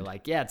you. friend.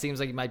 Like, yeah, it seems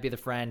like he might be the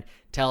friend.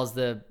 Tells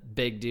the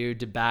big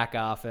dude to back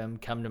off him,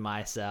 come to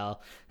my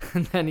cell.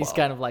 And then he's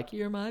kind of like,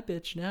 you're my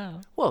bitch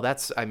now. Well,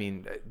 I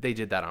mean, they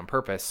did that on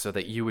purpose so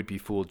that you would be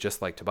fooled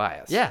just like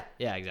Tobias. Yeah,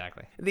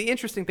 exactly. The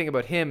interesting thing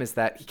about him is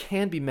that he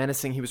can be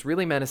menacing. He was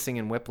really menacing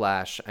in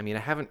Whiplash. I mean, I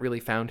haven't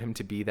really found him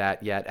to be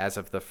that yet as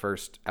of the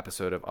first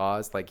episode of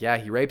Oz. Like, yeah,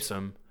 he rapes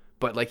him,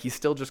 but like he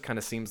still just kind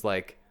of seems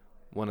like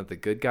one of the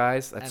good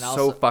guys. That's And so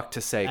also- fucked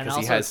to say And because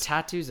he also has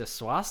tattoos a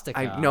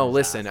swastika. no, on his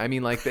listen. ass. I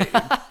mean, like,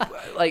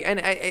 like, and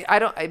I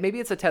don't. Maybe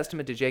it's a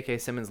testament to J.K.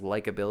 Simmons'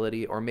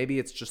 likability, or maybe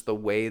it's just the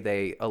way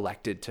they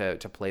elected to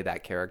play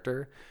that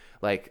character,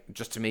 like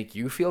just to make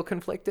you feel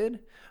conflicted.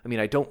 I mean,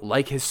 I don't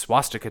like his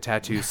swastika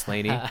tattoo,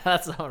 Slaney,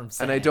 That's what I'm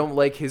saying. and I don't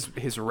like his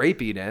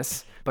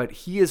rapiness, but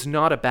he is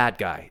not a bad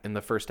guy in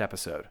the first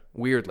episode.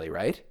 Weirdly,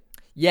 right?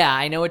 Yeah,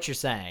 I know what you're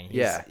saying.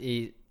 Yeah.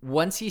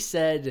 Once he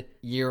said,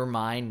 "You're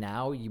mine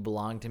now. You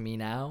belong to me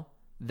now."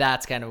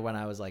 That's kind of when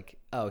I was like,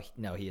 "Oh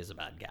no, he is a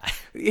bad guy."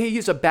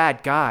 He's a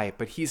bad guy,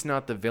 but he's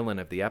not the villain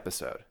of the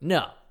episode.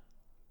 No,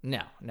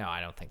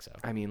 I don't think so.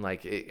 I mean,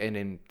 like, and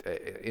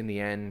in the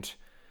end,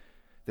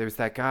 there's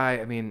that guy.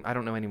 I mean, I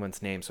don't know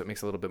anyone's name, so it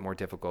makes it a little bit more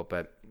difficult.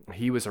 But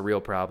he was a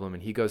real problem,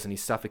 and he goes and he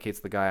suffocates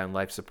the guy on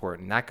life support,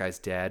 and that guy's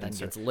dead. Then And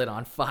so gets lit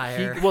on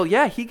fire.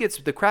 he gets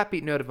the crap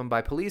beaten out of him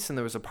by police. And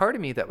there was a part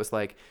of me that was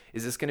like,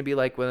 is this going to be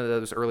like one of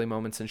those early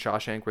moments in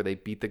Shawshank where they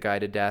beat the guy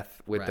to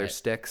death with their Right.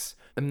 sticks?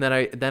 And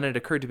then it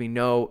occurred to me,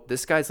 no,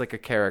 this guy's like a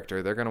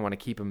character. They're going to want to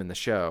keep him in the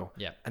show.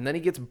 Yep. And then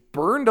he gets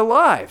burned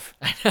alive.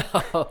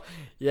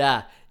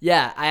 Yeah.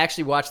 I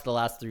actually watched the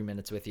last 3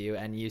 minutes with you,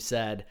 and you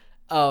said,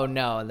 "Oh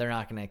no, they're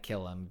not going to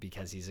kill him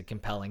because he's a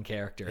compelling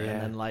character." Yeah.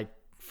 And then like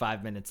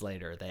 5 minutes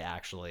later, they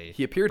actually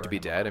He appeared to burn be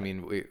him dead. I alive.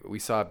 mean, we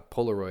saw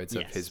Polaroids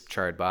of Yes. his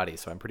charred body,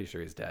 so I'm pretty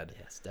sure he's dead.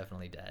 Yes,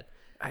 definitely dead.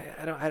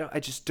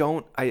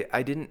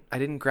 I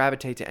didn't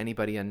gravitate to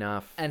anybody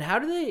enough. And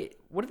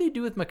what do they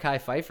do with Mekhi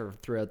Phifer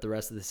throughout the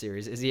rest of the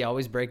series? Is he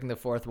always breaking the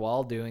fourth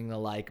wall, doing the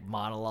like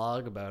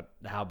monologue about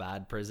how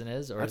bad prison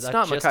is? Or That's is that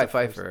not just Mekhi a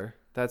first- Phifer.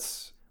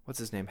 That's, what's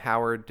his name?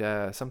 Howard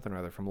something or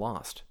other from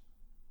Lost.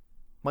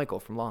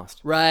 Michael from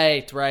Lost.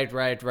 Right.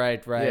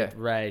 Yeah.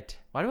 Right.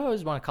 Why do I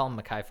always want to call him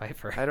Mekhi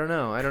Phifer? I don't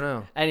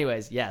know.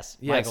 Anyways, yes,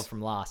 Michael from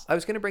Lost. I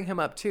was going to bring him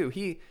up too.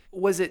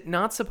 Was it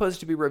not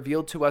supposed to be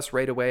revealed to us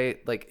right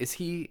away? Like, is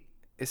he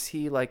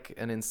like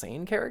an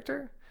insane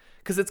character?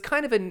 Because it's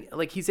kind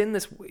of he's in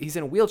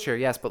a wheelchair,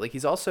 yes, but like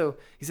he's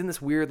in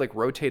this weird like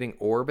rotating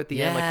orb at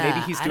the end. Like maybe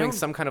Yeah, he's I doing don't-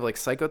 some kind of like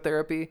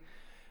psychotherapy.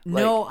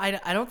 No, I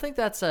don't think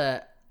that's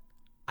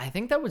I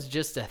think that was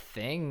just a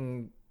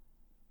thing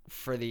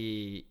for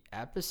the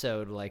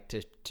episode, like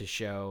to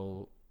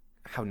show.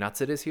 How nuts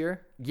it is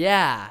here,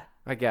 Yeah,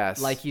 I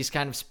guess. like he's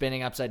kind of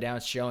spinning upside down,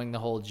 showing the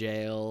whole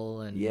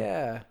jail, and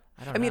yeah.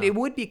 I mean, know. it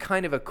would be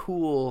kind of a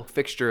cool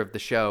fixture of the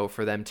show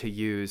for them to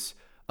use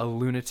a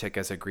lunatic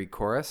as a Greek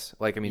chorus.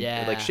 Like, I mean,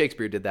 Yeah. like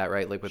Shakespeare did that,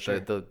 right? Like with Sure.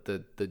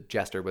 the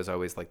jester was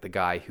always like the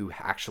guy who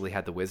actually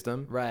had the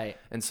wisdom. right.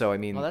 And so, I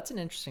mean, Well, that's an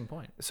interesting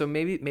point. so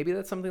maybe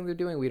that's something they're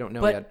doing. We don't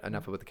know But- yet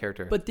enough about the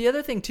character. But the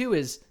other thing too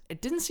is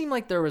it didn't seem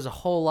like there was a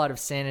whole lot of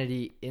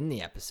sanity in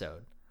the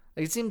episode.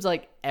 Like it seems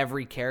like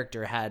every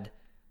character had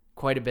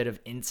quite a bit of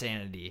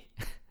insanity.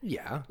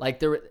 yeah.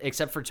 Like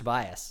except for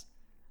Tobias.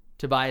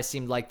 Tobias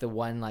seemed like the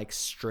one like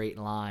straight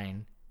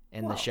line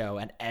in the show,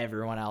 and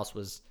everyone else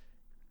was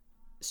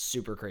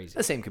super crazy.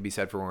 The same could be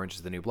said for Orange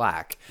is the New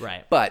Black.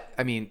 Right. But,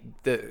 I mean,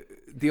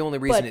 the only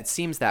reason it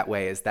seems that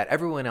way is that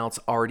everyone else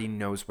already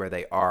knows where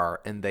they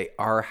are, and they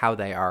are how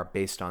they are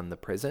based on the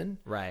prison.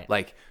 Right.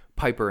 Like,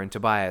 Piper and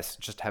Tobias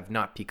just have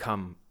not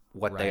become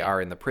what they are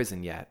in the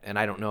prison yet. And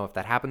I don't know if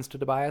that happens to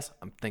Tobias.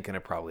 I'm thinking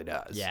it probably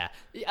does. Yeah.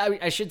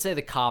 I should say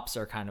the cops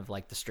are kind of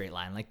like the straight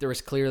line. Like, there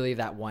was clearly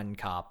that one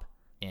cop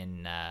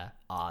in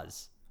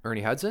Oz.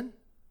 Ernie Hudson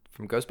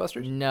from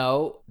Ghostbusters?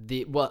 No.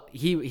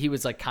 He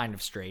was, like, kind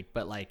of straight,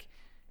 but, like,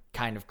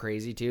 kind of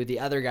crazy, too. The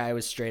other guy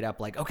was straight up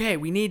like, okay,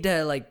 we need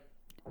to, like,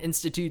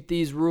 institute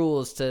these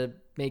rules to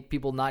make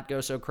people not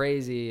go so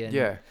crazy.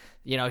 And,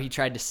 you know, he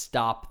tried to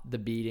stop the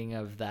beating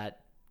of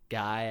that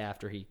guy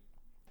after he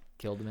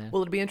killed the man.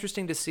 Well, it'd be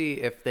interesting to see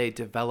if they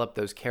develop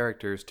those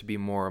characters to be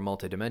more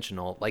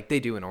multidimensional, like they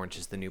do in Orange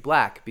is the New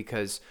Black,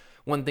 because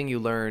one thing you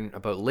learn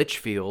about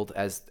Litchfield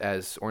as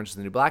Orange is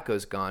the New Black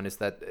goes on is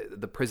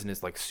that the prison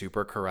is like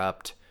super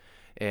corrupt,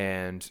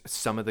 and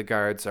some of the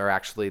guards are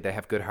actually, they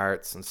have good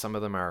hearts, and some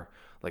of them are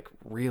like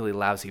really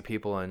lousy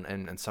people,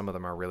 and some of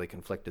them are really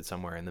conflicted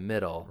somewhere in the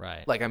middle.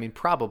 Right. Like, I mean,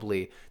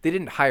 probably they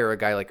didn't hire a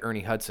guy like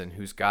Ernie Hudson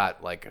who's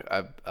got like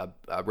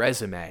a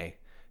resume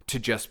to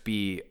just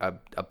be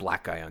a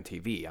black guy on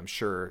TV. I'm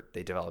sure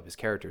they develop his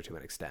character to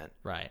an extent.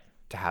 Right.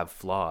 To have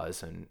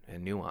flaws and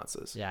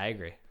nuances. Yeah, I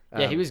agree.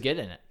 Yeah, he was good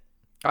in it.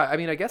 I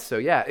mean, I guess so.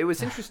 Yeah, it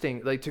was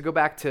interesting. Like, to go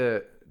back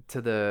to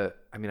the,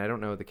 I mean, I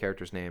don't know the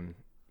character's name,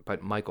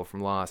 but Michael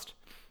from Lost.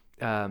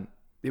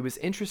 It was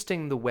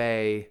interesting the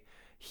way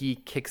he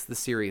kicks the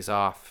series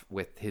off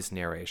with his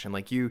narration.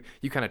 Like, you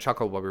kind of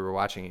chuckled while we were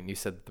watching it, and you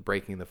said that the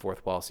breaking the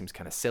fourth wall seems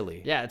kind of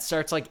silly. Yeah, it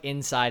starts like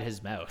inside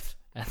his mouth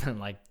and then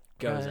like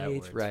goes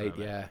outwards. Right,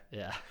 yeah.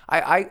 Yeah.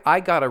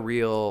 I got a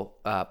real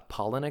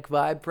Polinick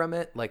vibe from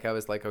it. Like, I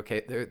was like,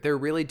 okay, they're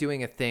really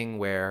doing a thing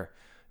where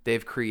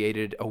they've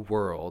created a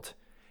world,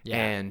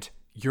 and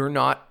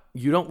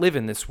you don't live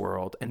in this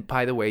world. And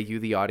by the way, you,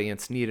 the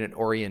audience, need an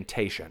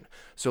orientation.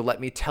 So let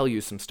me tell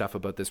you some stuff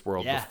about this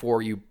world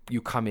before you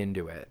come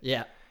into it.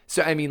 Yeah.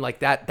 So, I mean, like,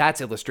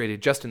 that's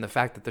illustrated just in the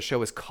fact that the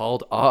show is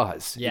called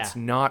Oz. Yeah.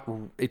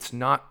 It's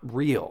not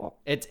real.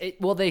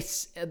 Well,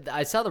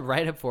 I saw the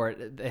write-up for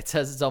it. It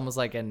says it's almost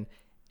like an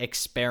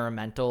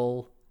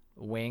experimental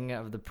wing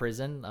of the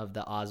prison, of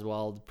the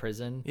Oswald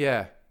prison.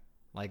 Yeah.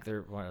 Like,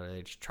 are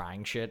they just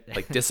trying shit?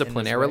 Like,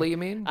 disciplinarily, you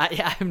mean? I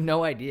have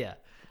no idea.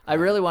 I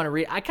really want to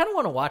read. I kind of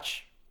want to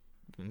watch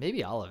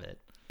maybe all of it.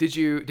 Did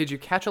you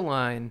catch a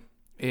line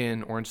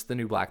in Orange is the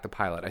New Black, the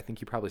pilot? I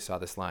think you probably saw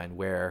this line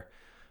where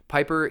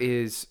Piper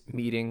is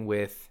meeting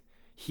with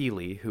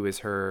Healy, who is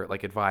her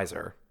like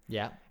advisor.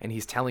 Yeah. And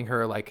he's telling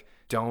her like,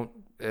 don't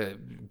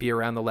be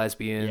around the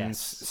lesbians,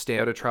 stay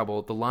out of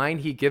trouble. The line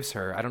he gives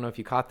her, I don't know if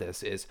you caught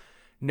this, is,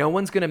 no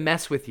one's going to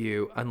mess with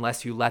you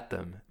unless you let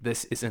them.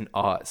 This isn't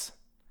Oz.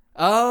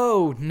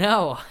 Oh,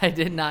 no, I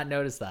did not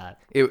notice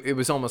that. It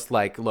was almost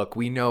like, look,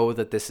 we know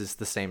that this is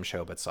the same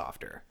show, but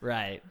softer.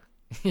 Right.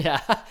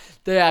 Yeah.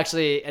 They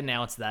actually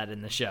announced that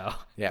in the show.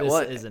 Yeah. This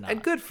well, isn't and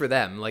Oz. Good for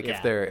them. Like,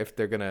 if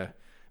they're going to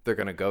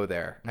go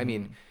there. Mm-hmm. I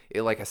mean,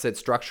 like I said,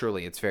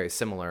 structurally it's very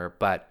similar,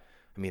 but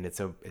I mean, it's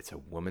a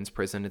woman's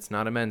prison. It's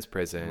not a men's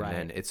prison. Right.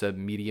 And it's a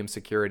medium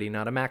security,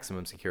 not a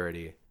maximum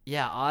security.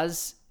 Yeah.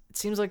 Oz, it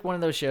seems like one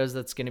of those shows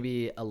that's going to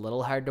be a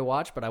little hard to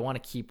watch, but I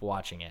want to keep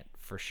watching it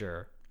for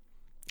sure.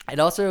 It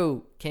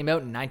also came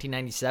out in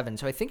 1997,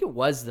 so I think it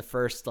was the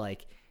first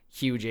like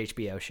huge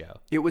HBO show.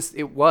 It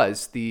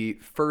was the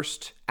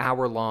first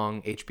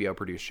hour-long HBO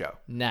produced show.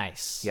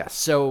 Nice. Yes.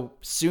 So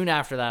soon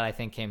after that, I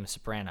think came The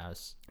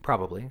Sopranos.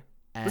 Probably.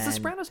 Was The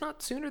Sopranos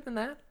not sooner than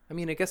that? I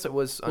mean, I guess it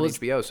was on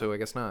HBO, so I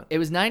guess not. It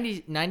was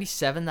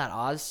 97 that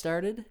Oz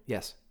started.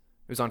 Yes.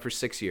 It was on for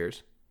 6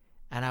 years.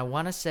 And I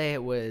want to say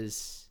it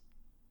was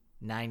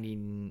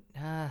 99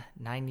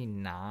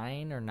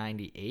 or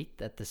 98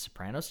 that The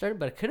Sopranos started,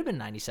 but it could have been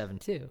 97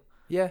 too.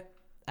 Yeah.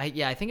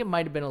 I think it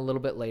might have been a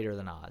little bit later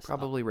than Oz.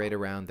 Probably right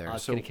around there.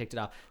 Oz could have kicked it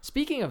off.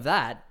 Speaking of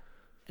that,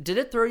 did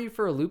it throw you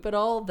for a loop at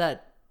all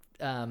that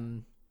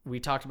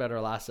we talked about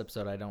our last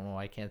episode? I don't know.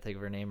 I can't think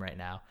of her name right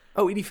now.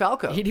 Oh, Edie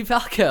Falco. Edie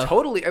Falco.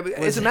 Totally.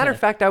 As a matter of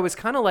fact, I was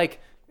kind of like,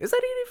 is that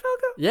Edie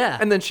Falco? Yeah.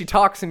 And then she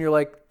talks and you're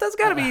like, that's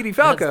got to be Edie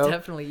Falco. That's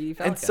definitely Edie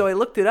Falco. And so I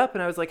looked it up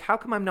and I was like, how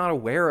come I'm not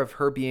aware of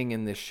her being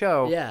in this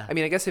show? Yeah. I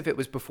mean, I guess if it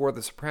was before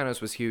The Sopranos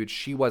was huge,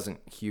 she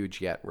wasn't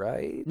huge yet,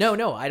 right?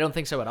 No, I don't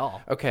think so at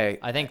all. Okay.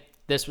 I think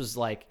this was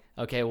like,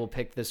 okay, we'll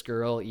pick this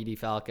girl, Edie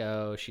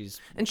Falco. She was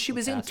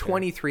in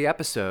 23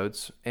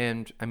 episodes.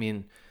 And I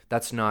mean,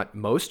 that's not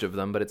most of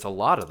them, but it's a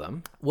lot of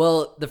them.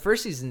 Well, the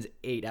first season's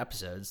 8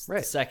 episodes.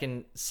 Right.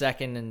 The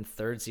second and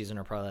third season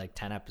are probably like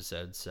 10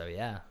 episodes. So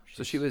yeah.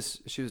 So she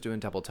was doing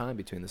double time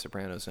between The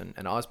Sopranos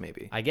and Oz,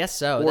 maybe. I guess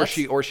so. Or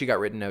she got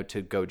written out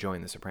to go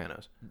join The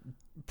Sopranos.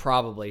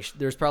 Probably.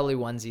 There's probably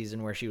one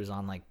season where she was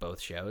on like both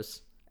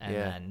shows and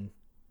then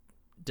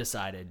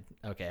decided,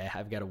 okay,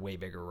 I've got a way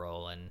bigger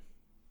role in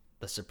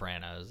The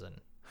Sopranos. And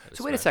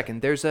so wait a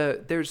second. There's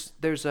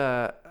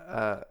a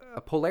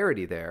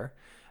polarity there.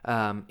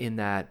 In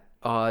that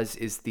Oz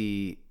is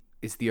the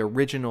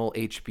original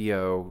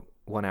HBO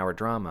 1-hour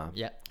drama.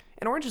 Yeah.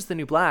 And Orange is the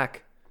New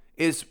Black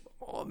is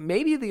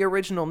maybe the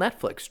original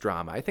Netflix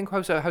drama. I think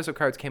House of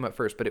Cards came up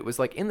first, but it was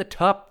like in the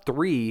top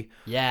 3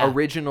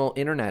 original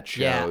internet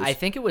shows. Yeah, I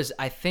think it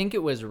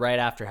was right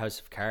after House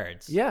of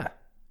Cards. Yeah.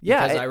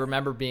 Yeah. Because I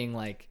remember being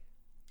like,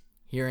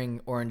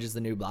 hearing Orange is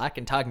the New Black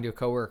and talking to a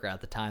coworker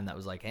at the time that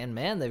was like, and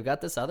man, they've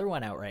got this other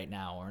one out right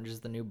now. Orange is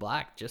the New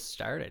Black just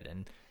started,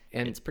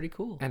 and it's pretty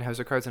cool. And House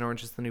of Cards and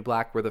Orange is the New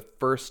Black were the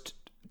first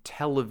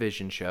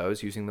television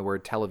shows, using the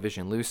word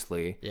television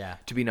loosely,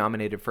 to be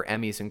nominated for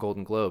Emmys and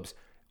Golden Globes.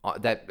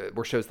 That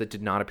were shows that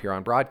did not appear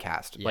on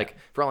broadcast. Yeah. Like,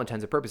 for all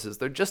intents and purposes,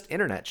 they're just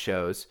internet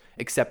shows,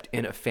 except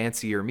in a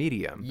fancier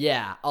medium.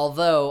 Yeah,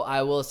 although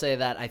I will say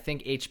that I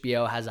think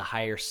HBO has a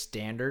higher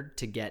standard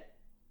to get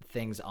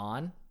things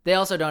on. They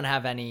also don't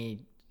have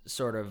any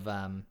sort of...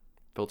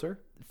 filter?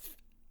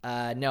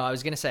 No, I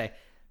was going to say...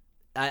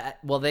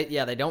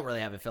 they don't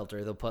really have a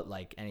filter. They'll put,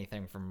 like,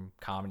 anything from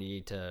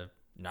comedy to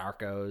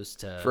Narcos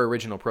to... For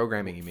original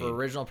programming, you mean? For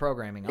original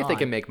programming If they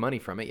can make money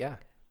from it, yeah.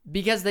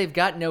 Because they've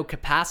got no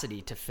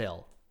capacity to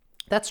fill.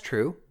 That's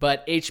true.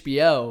 But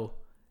HBO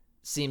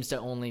seems to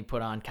only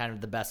put on kind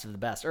of the best of the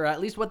best, or at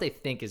least what they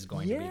think is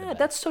going to be the best. Yeah,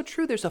 that's so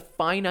true. There's a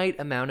finite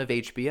amount of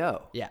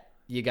HBO. Yeah.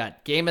 You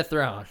got Game of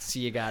Thrones.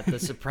 You got The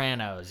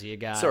Sopranos. You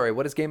got... Sorry,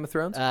 what is Game of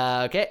Thrones?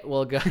 Okay,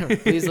 well,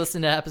 please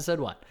listen to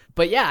episode 1.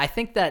 But yeah, I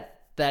think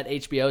that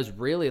HBO is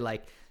really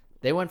like...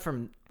 They went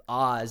from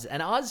Oz,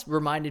 and Oz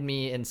reminded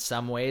me in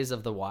some ways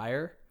of The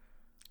Wire.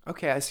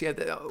 Okay, I see.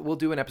 We'll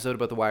do an episode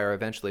about The Wire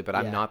eventually, but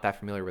I'm not that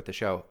familiar with the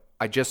show.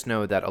 I just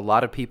know that a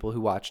lot of people who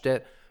watched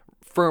it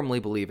firmly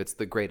believe it's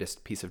the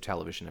greatest piece of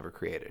television ever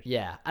created.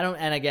 Yeah,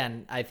 and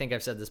again, I think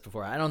I've said this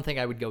before. I don't think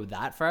I would go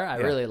that far. I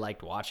really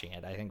liked watching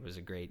it. I think it was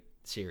a great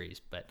series,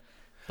 but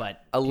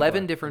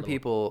 11 different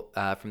people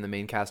from the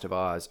main cast of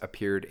Oz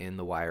appeared in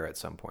The Wire at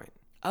some point.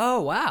 Oh,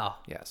 wow.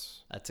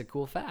 Yes. That's a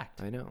cool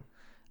fact. I know.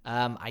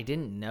 I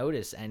didn't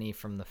notice any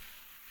from the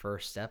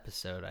first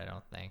episode, I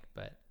don't think,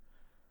 but...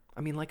 I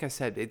mean, like I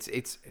said, it's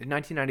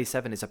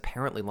 1997 is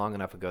apparently long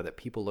enough ago that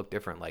people look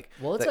different. Like,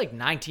 well, it's like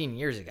 19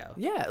 years ago.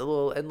 Yeah,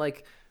 well, and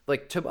like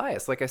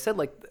Tobias, like I said,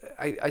 like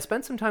I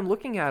spent some time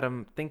looking at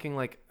him, thinking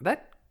like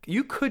that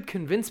you could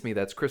convince me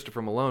that's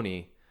Christopher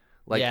Maloney,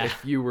 like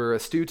if you were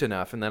astute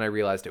enough, and then I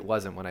realized it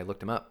wasn't when I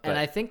looked him up. But... And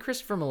I think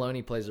Christopher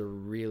Maloney plays a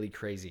really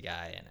crazy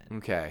guy in it.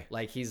 Okay,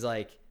 like he's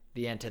like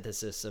the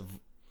antithesis of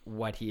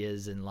what he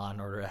is in Law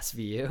and Order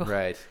SVU.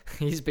 Right.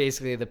 He's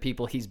basically the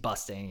people he's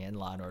busting in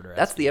Law and Order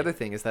That's SVU. The other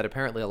thing is that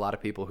apparently a lot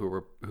of people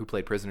who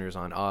played prisoners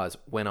on Oz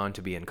went on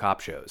to be in cop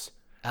shows.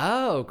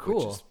 Oh,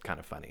 cool. Which is kind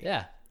of funny.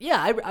 Yeah.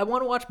 Yeah, I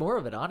want to watch more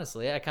of it,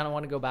 honestly. I kind of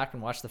want to go back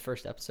and watch the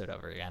first episode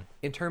over again.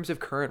 In terms of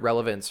current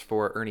relevance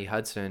for Ernie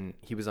Hudson,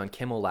 he was on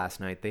Kimmel last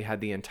night. They had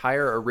the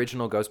entire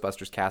original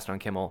Ghostbusters cast on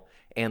Kimmel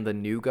and the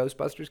new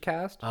Ghostbusters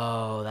cast.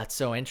 Oh, that's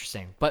so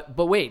interesting. But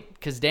wait,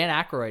 because Dan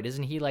Aykroyd,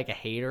 isn't he like a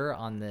hater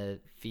on the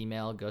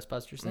female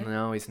Ghostbusters thing?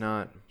 No, he's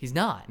not. He's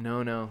not?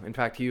 No. In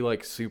fact, he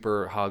like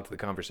super hogged the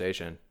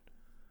conversation.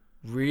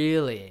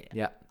 Really?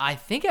 Yeah. I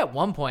think at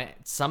one point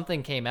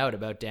something came out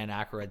about Dan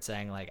Aykroyd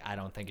saying like, I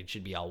don't think it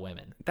should be all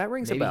women. That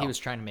rings a bell. Maybe he was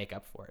trying to make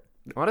up for it.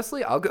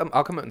 Honestly, I'll come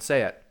out and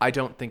say it. I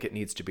don't think it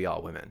needs to be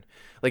all women.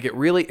 Like it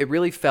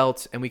really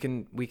felt, and we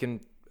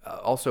can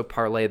also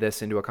parlay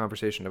this into a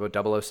conversation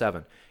about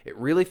 007. It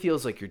really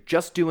feels like you're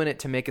just doing it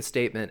to make a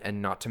statement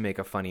and not to make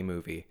a funny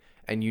movie.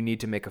 And you need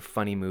to make a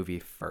funny movie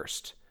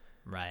first.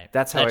 Right.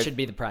 That's how that should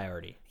be the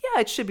priority.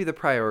 Yeah, it should be the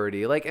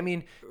priority. Like, I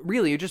mean,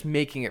 really, you're just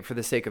making it for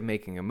the sake of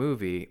making a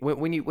movie.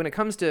 When it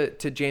comes to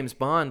James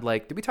Bond,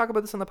 like, did we talk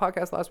about this on the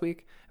podcast last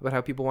week about how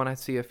people want to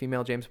see a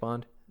female James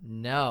Bond?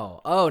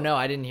 No. Oh no,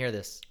 I didn't hear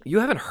this. You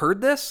haven't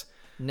heard this?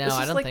 No,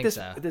 I don't think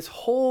so. This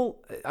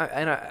whole,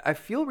 I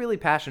feel really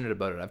passionate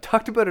about it. I've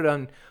talked about it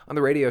on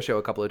the radio show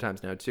a couple of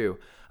times now too,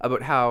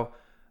 about how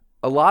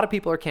a lot of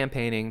people are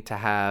campaigning to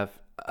have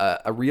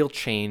a real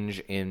change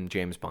in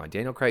James Bond.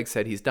 Daniel Craig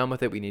said he's done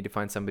with it. We need to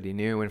find somebody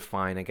new, and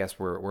fine, I guess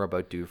we're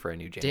about due for a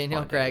new James Bond.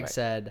 Daniel Craig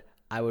said,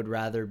 I'd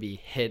rather be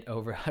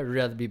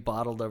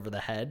bottled over the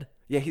head.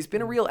 Yeah, he's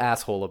been a real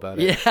asshole about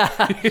it.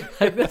 Yeah,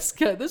 like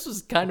this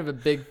was kind of a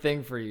big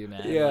thing for you,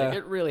 man. Yeah, like,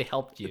 it really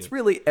helped you. It's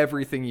really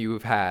everything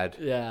you've had.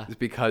 Yeah, is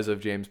because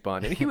of James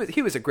Bond, and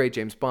he was a great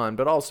James Bond,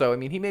 but also, I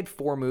mean, he made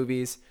 4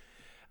 movies.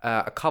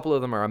 A couple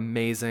of them are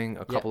amazing.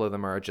 A couple of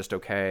them are just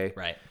okay.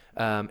 Right.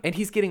 And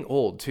he's getting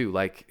old too.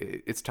 Like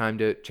it's time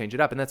to change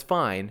it up, and that's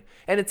fine.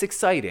 And it's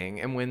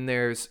exciting. And when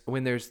there's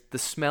the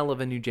smell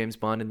of a new James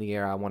Bond in the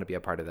air, I want to be a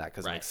part of that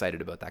because I'm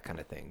excited about that kind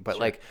of thing. But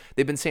like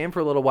they've been saying for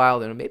a little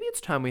while, and maybe it's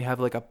time we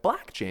have like a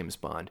black James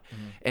Bond.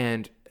 Mm-hmm.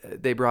 And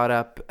they brought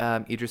up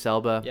Idris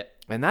Elba,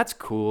 and that's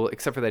cool.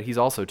 Except for that, he's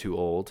also too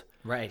old.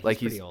 Right. Like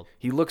he's pretty old.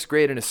 He looks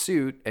great in a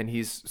suit, and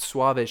he's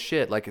suave as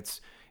shit. Like it's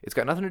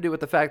got nothing to do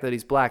with the fact that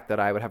he's black that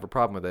I would have a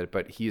problem with it,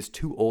 but he is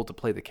too old to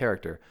play the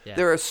character. Yeah.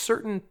 There are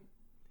certain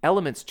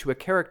elements to a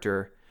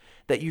character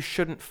that you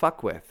shouldn't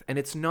fuck with, and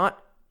it's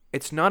not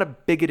a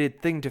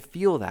bigoted thing to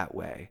feel that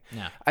way.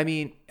 No. I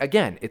mean,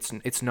 again,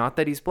 it's not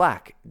that he's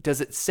black. Does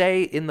it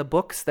say in the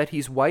books that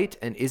he's white,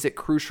 and is it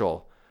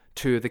crucial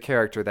to the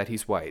character that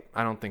he's white.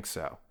 I don't think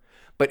so.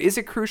 But is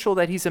it crucial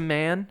that he's a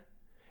man?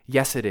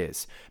 Yes, it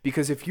is.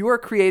 Because if you are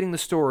creating the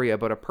story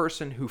about a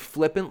person who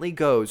flippantly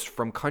goes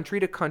from country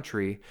to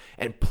country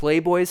and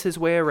playboys his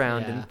way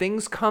around and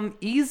things come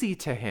easy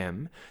to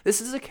him, this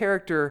is a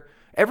character,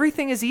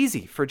 everything is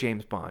easy for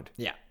James Bond.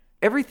 Yeah.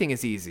 Everything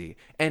is easy,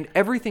 and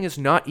everything is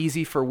not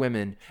easy for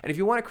women. And if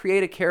you want to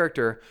create a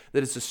character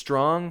that is a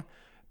strong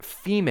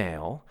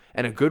female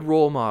and a good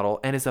role model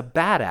and is a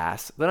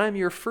badass, then I'm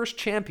your first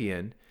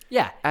champion.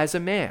 Yeah. As a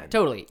man.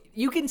 Totally.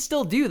 You can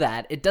still do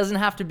that. It doesn't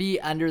have to be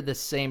under the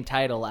same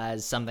title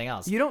as something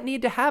else. You don't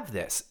need to have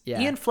this.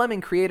 Yeah. Ian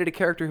Fleming created a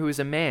character who is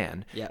a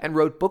man and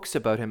wrote books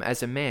about him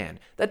as a man.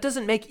 That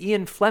doesn't make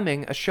Ian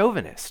Fleming a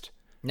chauvinist.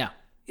 No.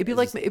 It'd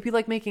be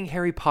like making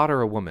Harry Potter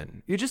a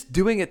woman. You're just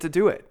doing it to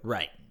do it.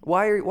 Right.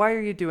 Why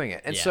are you doing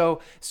it? And so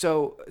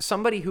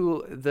somebody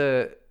who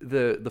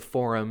the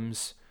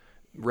forums,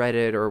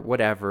 Reddit or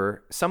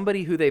whatever,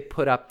 somebody who they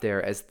put up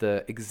there as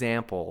the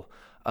example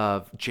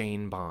of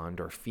Jane Bond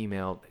or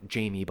female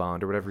Jamie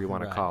Bond or whatever you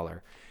want to call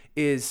her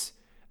is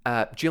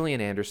Gillian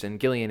Anderson,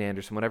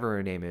 whatever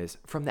her name is,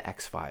 from the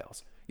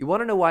X-Files. You want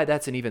to know why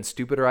that's an even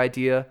stupider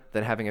idea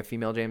than having a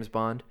female James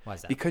Bond? Why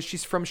is that? Because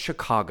she's from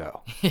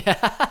Chicago.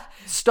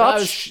 Stop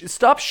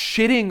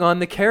shitting on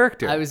the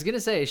character. I was going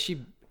to say,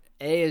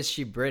 is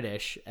she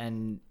British,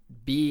 and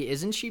B,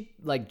 isn't she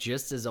like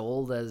just as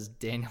old as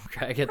Daniel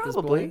Craig at this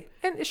point?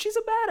 And she's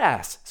a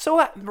badass.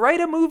 So write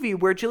a movie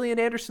where Gillian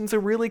Anderson's a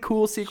really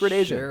cool secret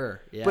agent.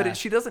 Sure, yeah. But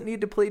she doesn't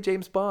need to play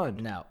James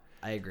Bond. No,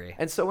 I agree.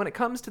 And so when it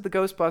comes to the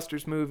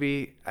Ghostbusters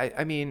movie,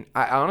 I mean,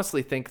 I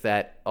honestly think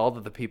that all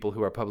of the people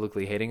who are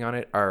publicly hating on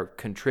it are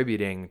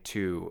contributing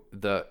to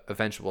the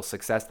eventual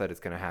success that it's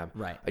going to have.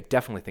 Right. I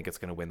definitely think it's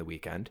going to win the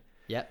weekend.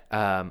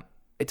 Yep.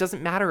 It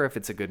doesn't matter if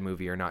it's a good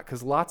movie or not,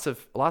 because lots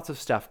of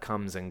stuff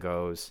comes and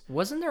goes.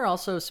 Wasn't there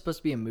also supposed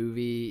to be a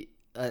movie,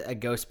 a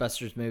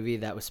Ghostbusters movie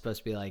that was supposed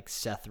to be like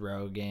Seth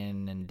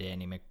Rogen and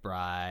Danny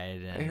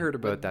McBride? And, I heard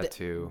about that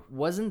too.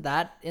 Wasn't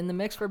that in the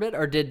mix for a bit,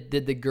 or did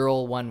the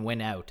girl one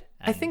win out?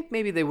 I think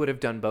maybe they would have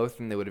done both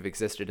and they would have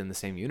existed in the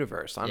same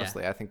universe.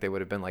 Honestly, I think they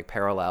would have been like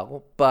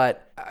parallel.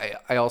 But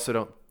I also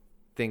don't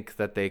think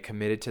that they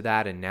committed to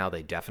that, and now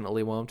they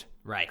definitely won't.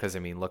 Right. Because I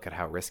mean, look at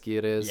how risky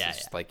it is. Yeah,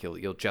 it's like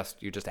you're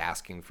just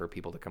asking for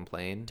people to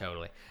complain.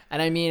 Totally.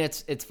 And I mean,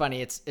 it's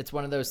funny. It's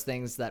one of those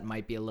things that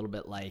might be a little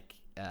bit like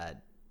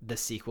the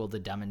sequel to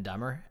Dumb and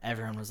Dumber.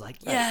 Everyone was like,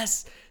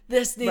 yes,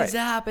 this needs to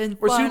happen.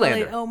 Or finally.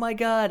 Zoolander. Oh my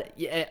God.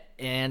 Yeah,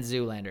 and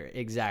Zoolander.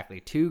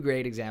 Exactly. Two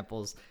great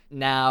examples.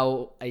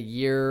 Now, a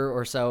year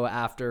or so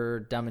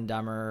after Dumb and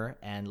Dumber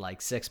and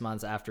like 6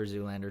 months after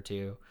Zoolander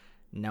 2,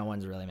 no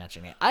one's really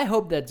mentioning it. I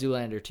hope that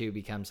Zoolander 2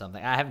 becomes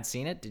something. I haven't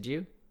seen it. Did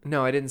you?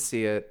 No, I didn't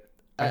see it.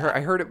 I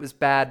heard it was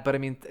bad, but I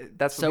mean,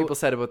 that's what people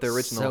said about the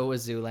original. So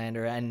was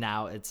Zoolander, and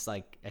now it's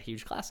like a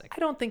huge classic. I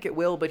don't think it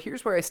will, but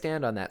here's where I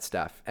stand on that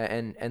stuff.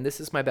 And this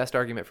is my best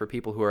argument for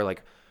people who are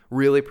like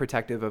really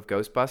protective of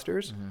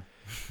Ghostbusters.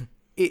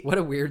 Mm-hmm. What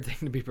a weird thing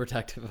to be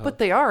protective of. But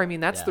they are. I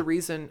mean, that's the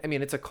reason. I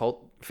mean, it's a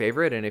cult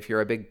favorite, and if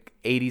you're a big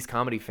 80s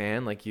comedy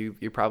fan, like you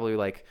probably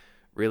like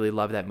really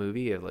love that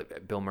movie,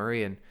 like Bill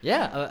Murray. And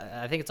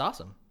I think it's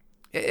awesome.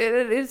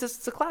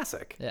 It's a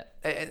classic. Yeah.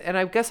 And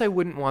I guess I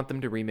wouldn't want them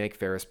to remake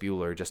Ferris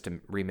Bueller just to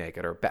remake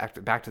it, or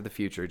Back to the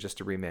Future just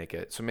to remake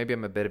it. So maybe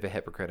I'm a bit of a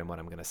hypocrite in what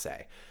I'm going to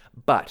say.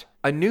 But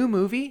a new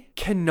movie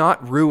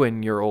cannot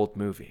ruin your old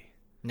movie.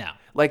 No.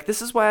 Like,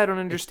 this is why I don't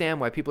understand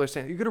why people are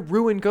saying, you're going to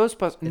ruin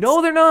Ghostbusters.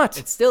 No, they're not.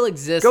 It still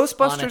exists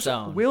Ghostbusters on its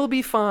own. will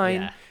be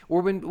fine. Yeah. Or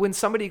when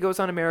somebody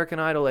goes on American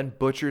Idol and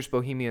butchers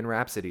Bohemian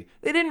Rhapsody.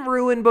 They didn't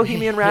ruin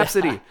Bohemian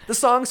Rhapsody. The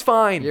song's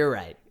fine. You're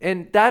right.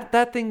 And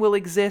that thing will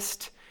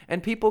exist.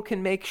 And people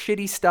can make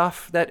shitty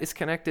stuff that is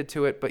connected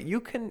to it, but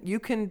you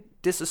can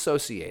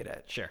disassociate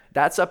it. Sure.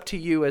 That's up to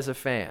you as a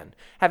fan.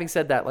 Having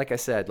said that, like I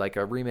said, like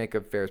a remake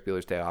of Ferris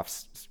Bueller's Day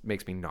Off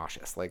makes me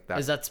nauseous. Like that.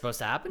 Is that supposed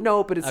to happen?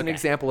 No, but it's an Okay.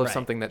 example of Right.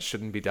 something that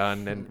shouldn't be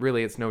done, and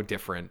really it's no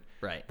different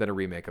Right. than a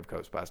remake of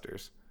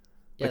Ghostbusters.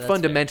 Yeah, Like that's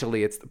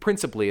fundamentally,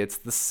 it's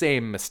the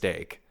same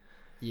mistake.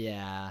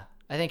 Yeah.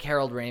 I think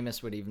Harold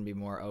Ramis would even be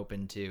more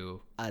open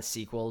to a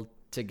sequel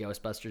to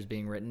Ghostbusters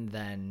being written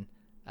than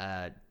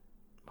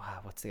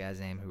what's the guy's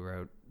name who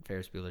wrote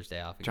Ferris Bueller's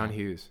Day Off again?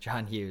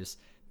 John Hughes.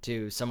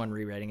 To someone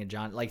rewriting it.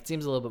 It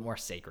seems a little bit more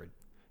sacred.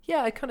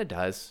 Yeah, it kind of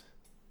does.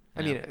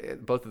 I mean,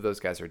 both of those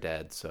guys are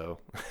dead, so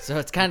So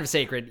it's kind of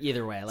sacred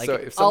either way. Like, so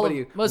if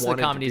somebody most of wanted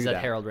the to comedies do that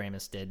that- Harold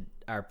Ramis did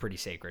are pretty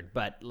sacred,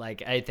 but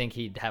like I think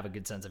he'd have a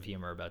good sense of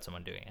humor about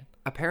someone doing it.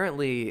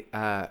 apparently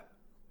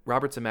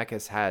Robert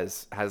Zemeckis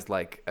has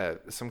like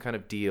some kind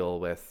of deal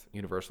with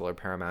Universal or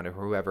Paramount or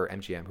whoever,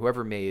 MGM,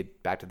 whoever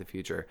made Back to the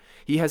Future.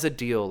 He has a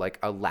deal, like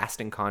a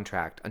lasting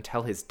contract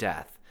until his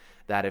death,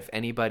 that if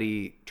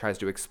anybody tries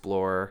to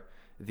explore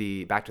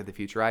the Back to the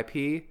Future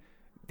IP,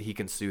 he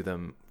can sue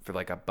them for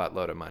like a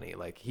buttload of money.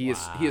 Like he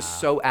is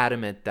so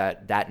adamant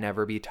that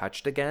never be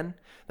touched again,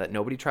 that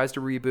nobody tries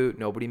to reboot,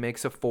 nobody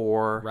makes a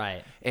 4.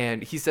 Right.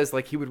 And he says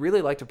like he would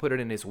really like to put it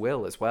in his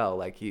will as well.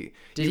 Like Did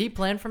he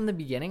plan from the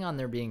beginning on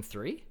there being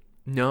 3?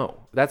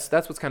 No, that's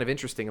what's kind of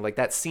interesting. Like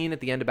that scene at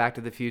the end of Back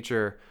to the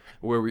Future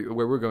where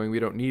we're going, we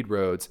don't need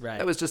roads. Right.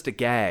 That was just a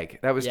gag.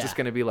 That was just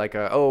going to be like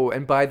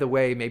and by the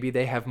way, maybe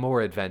they have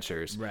more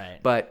adventures. Right.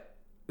 But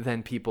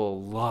then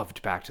people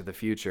loved Back to the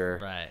Future.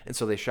 Right. And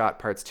so they shot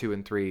parts 2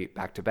 and 3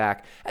 back to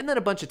back. And then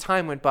a bunch of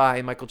time went by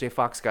and Michael J.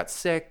 Fox got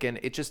sick, and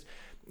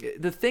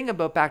the thing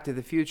about Back to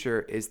the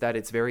Future is that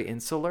it's very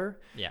insular.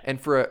 Yeah. And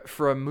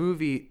for a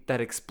movie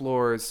that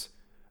explores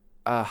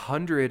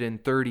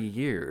 130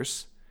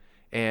 years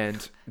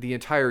and the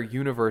entire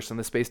universe and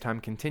the space-time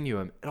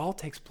continuum, it all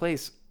takes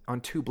place on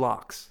 2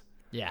 blocks.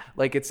 Yeah.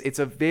 Like it's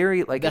a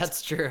very like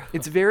That's true.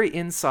 It's very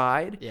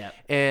inside. Yeah.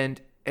 And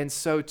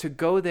so to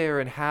go there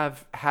and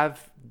have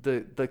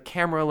the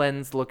camera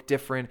lens look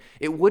different,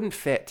 it wouldn't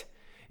fit.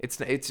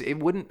 It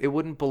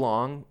wouldn't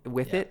belong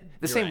with it.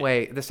 The same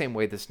way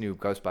this new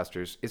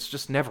Ghostbusters, it's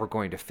just never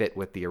going to fit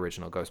with the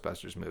original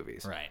Ghostbusters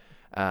movies. Right.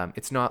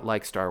 It's not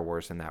like Star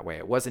Wars in that way.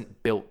 It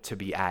wasn't built to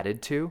be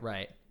added to.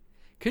 Right.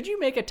 Could you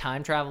make a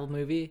time travel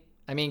movie?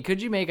 I mean,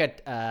 could you make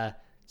a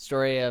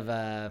story of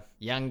a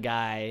young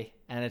guy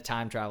and a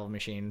time travel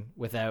machine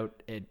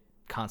without it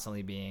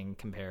constantly being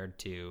compared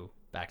to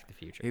Back to the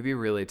Future? It'd be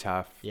really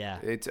tough. Yeah.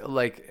 It's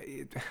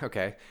like,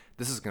 okay,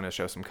 this is going to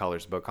show some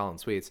colors about Colin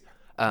Sweets.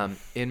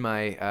 In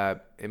my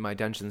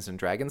Dungeons and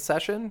Dragons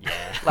session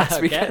last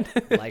weekend,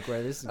 like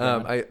where this is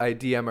going. I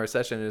DM our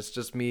session. It's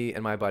just me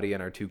and my buddy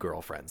and our 2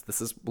 girlfriends.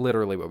 This is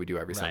literally what we do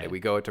every Sunday.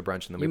 We go out to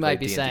brunch and then we play D&D. You might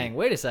be saying,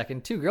 "Wait a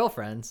second, 2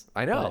 girlfriends."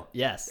 I know. But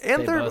yes,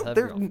 and they both have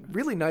they're girlfriends.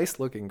 really nice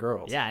looking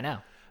girls. Yeah, I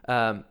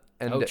know.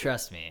 And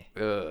Trust me.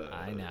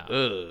 I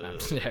know. I'm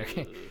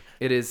joking.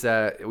 it is.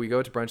 We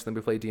go to brunch and then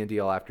we play D&D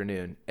all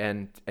afternoon,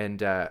 and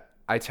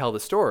I tell the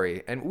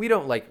story, and we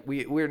don't like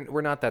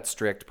we're not that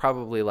strict.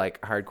 Probably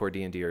like hardcore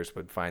D&Ders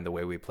would find the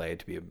way we play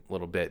to be a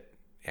little bit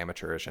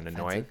amateurish and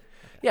annoying. Okay.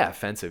 Yeah,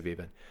 offensive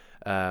even,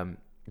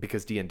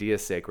 because D&D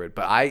is sacred.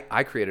 But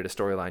I created a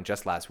storyline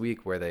just last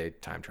week where they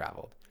time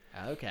traveled.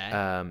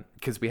 Okay.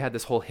 Because we had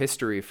this whole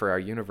history for our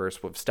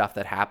universe with stuff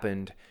that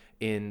happened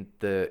in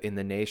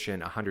the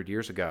nation 100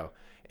 years ago.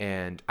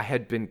 And I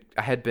had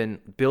been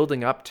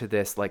building up to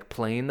this like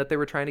plane that they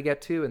were trying to get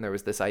to, and there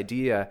was this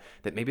idea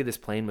that maybe this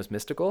plane was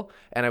mystical,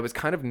 and I was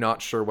kind of not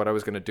sure what I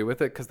was going to do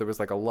with it because there was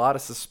like a lot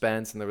of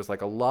suspense and there was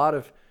a lot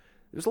of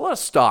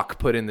stock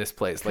put in this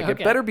place. Like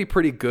it better be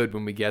pretty good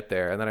when we get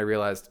there. And then I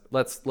realized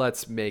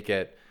let's make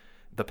it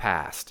the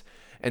past.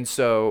 And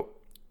so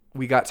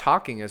we got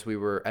talking as we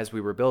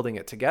were building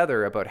it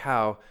together about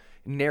how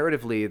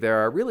narratively there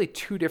are really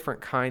 2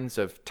 different kinds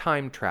of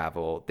time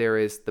travel. There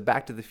is the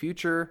Back to the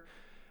Future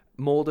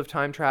mold of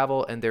time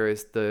travel, and there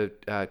is the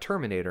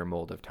Terminator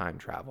mold of time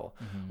travel.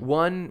 Mm-hmm.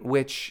 One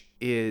which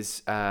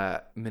is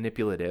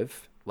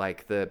manipulative,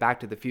 like the Back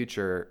to the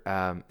Future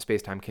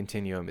space-time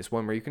continuum is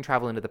one where you can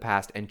travel into the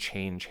past and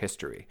change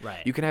history.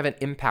 Right. You can have an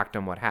impact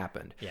on what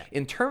happened. Yeah.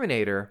 In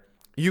Terminator,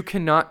 you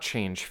cannot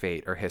change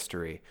fate or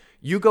history.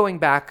 You going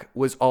back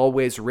was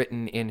always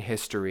written in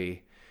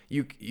history.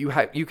 You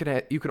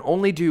can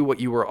only do what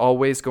you were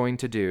always going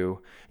to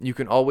do, and you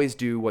can always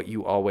do what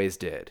you always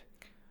did.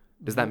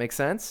 Does that make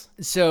sense?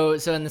 So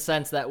in the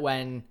sense that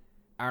when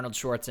Arnold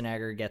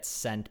Schwarzenegger gets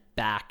sent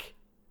back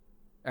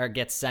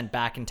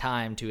in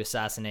time to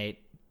assassinate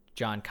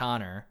John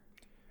Connor,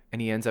 and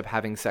he ends up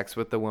having sex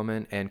with the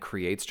woman and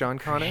creates John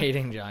Connor?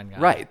 Creating John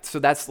Connor. Right. So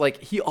that's like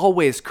he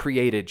always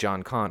created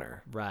John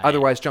Connor. Right.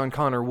 Otherwise, John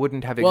Connor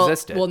wouldn't have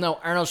existed. Well,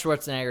 no, Arnold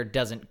Schwarzenegger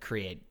doesn't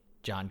create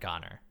John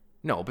Connor.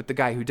 No, but the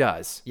guy who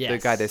does, the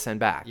guy they send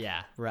back.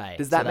 Yeah, right.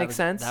 Does that make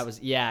sense? I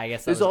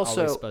guess that was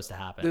always supposed to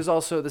happen. There's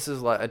also, this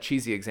is a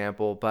cheesy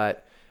example,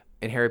 but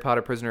in Harry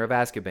Potter Prisoner of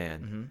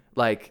Azkaban,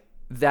 like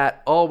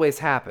that always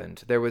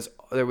happened. There was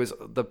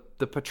the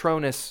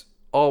Patronus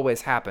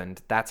always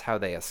happened. That's how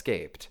they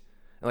escaped.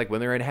 And like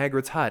when they're in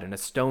Hagrid's hut and a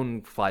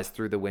stone flies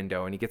through the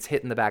window and he gets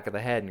hit in the back of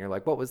the head and you're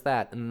like, what was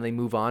that? And then they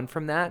move on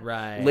from that.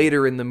 Right.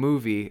 Later in the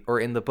movie or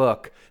in the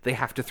book, they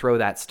have to throw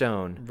that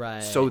stone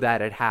so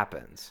that it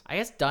happens. I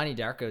guess Donnie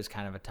Darko is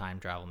kind of a time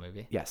travel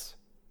movie. Yes.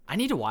 I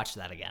need to watch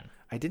that again.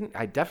 I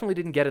definitely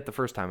didn't get it the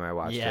first time I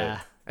watched it.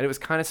 And it was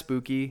kind of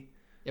spooky.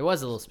 It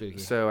was a little spooky.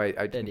 So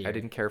I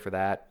didn't care for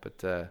that.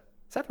 But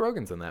Seth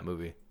Rogen's in that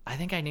movie. I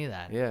think I knew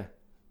that. Yeah.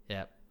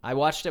 Yeah. I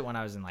watched it when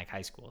I was in like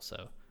high school,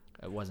 so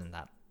it wasn't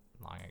that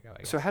long ago, I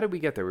guess. So how did we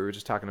get there? We were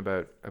just talking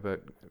about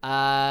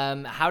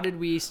how did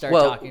we start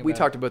talking about... we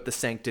talked about the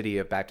sanctity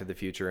of Back to the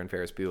Future and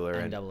Ferris Bueller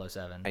and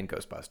 007 and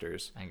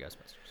Ghostbusters.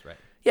 Right.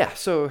 Yeah,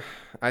 so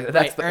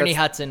Ernie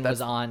Hudson was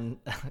on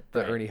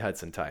the Ernie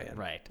Hudson tie-in.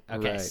 Right.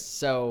 Okay. Right.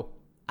 So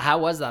how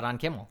was that on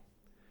Kimmel?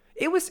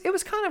 It was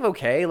kind of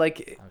okay.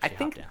 Like I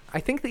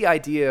think the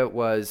idea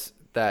was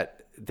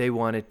that they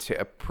wanted to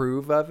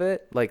approve of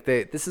it. Like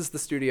this is the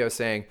studio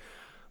saying,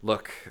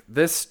 look,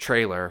 this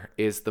trailer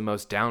is the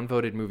most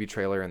downvoted movie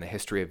trailer in the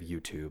history of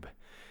YouTube.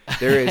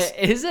 There is.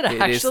 Is it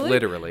actually? It is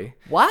literally.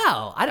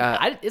 Wow.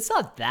 It's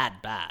not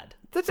that bad.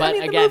 The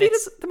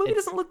movie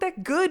doesn't look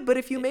that good, but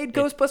if you made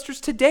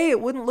Ghostbusters today, it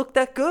wouldn't look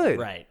that good.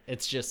 Right.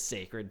 It's just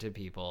sacred to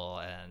people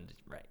and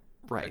right.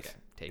 Right. Okay.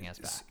 taking us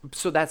back.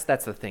 So that's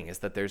the thing, is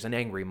that there's an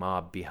angry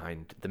mob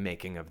behind the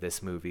making of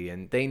this movie,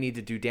 and they need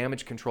to do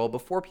damage control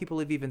before people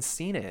have even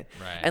seen it.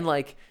 Right. And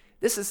like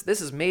this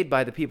is made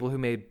by the people who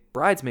made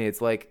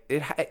Bridesmaids. Like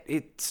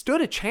it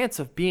stood a chance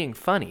of being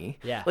funny.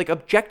 Yeah. Like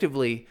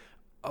objectively,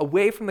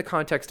 away from the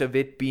context of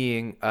it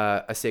being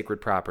a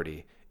sacred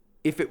property,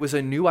 if it was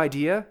a new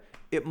idea,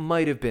 it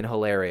might have been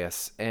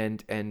hilarious,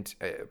 and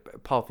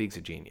Paul Feig's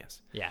a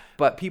genius. Yeah.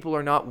 But people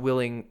are not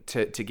willing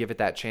to give it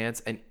that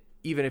chance, and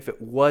even if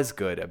it was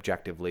good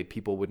objectively,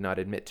 people would not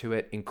admit to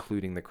it,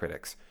 including the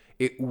critics.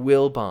 It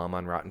will bomb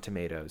on Rotten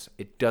Tomatoes.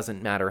 It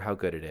doesn't matter how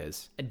good it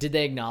is. Did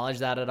they acknowledge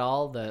that at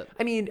all? The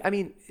women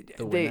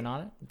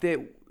on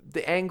it?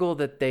 The angle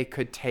that they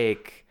could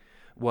take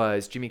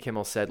was Jimmy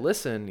Kimmel said,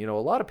 listen, a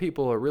lot of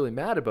people are really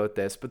mad about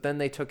this, but then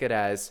they took it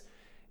as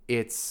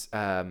it's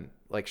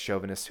like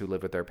chauvinists who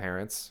live with their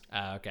parents.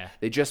 Oh, okay.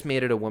 They just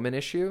made it a woman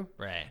issue.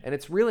 Right. And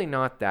it's really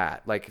not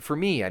that. Like, for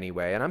me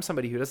anyway, and I'm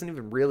somebody who doesn't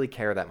even really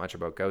care that much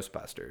about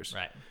Ghostbusters.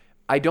 Right.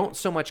 I don't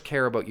so much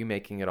care about you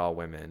making it all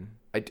women.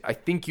 I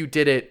think you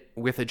did it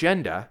with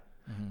agenda,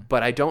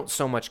 but I don't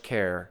so much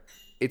care.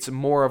 It's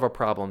more of a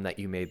problem that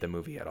you made the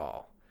movie at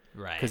all.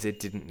 Right. Because it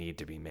didn't need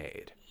to be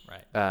made.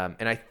 Right.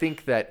 And I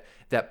think that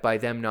by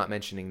them not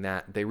mentioning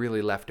that, they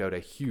really left out a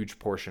huge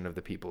portion of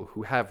the people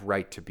who have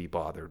right to be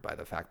bothered by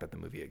the fact that the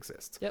movie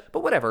exists. Yep.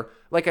 But whatever.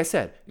 Like I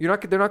said, they're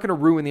not going to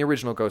ruin the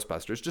original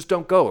Ghostbusters. Just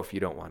don't go if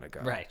you don't want to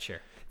go. Right. Sure.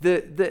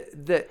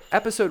 The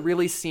episode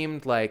really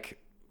seemed like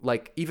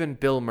even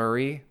Bill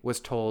Murray was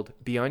told,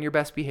 be on your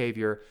best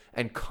behavior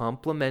and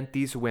compliment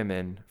these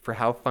women for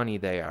how funny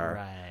they are.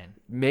 Right.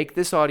 Make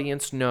this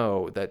audience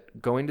know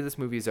that going to this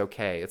movie is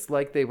okay. It's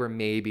like they were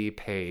maybe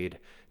paid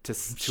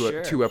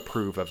to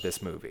approve of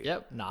this movie.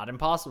 Yep. Not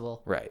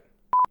impossible. Right.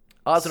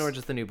 Oz and Orange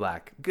is the New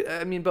Black.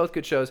 I mean, both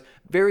good shows.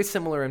 Very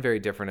similar and very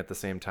different at the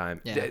same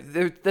time. Yeah.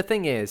 The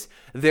thing is,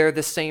 they're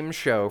the same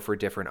show for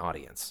different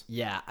audience.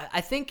 Yeah.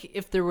 I think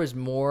if there was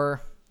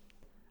more,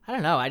 I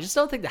don't know. I just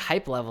don't think the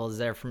hype level is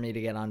there for me to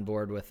get on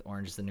board with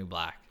Orange is the New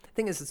Black. The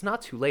thing is, it's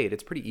not too late.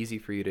 It's pretty easy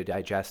for you to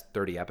digest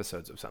 30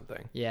 episodes of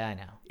something. Yeah, I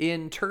know.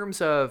 In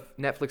terms of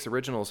Netflix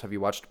originals, have you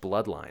watched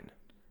Bloodline?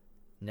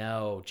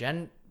 No.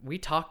 Jen, we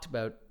talked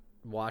about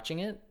watching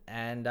it,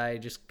 and I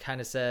just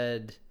kind of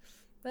said,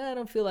 I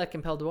don't feel that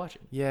compelled to watch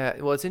it. Yeah,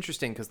 well, it's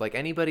interesting because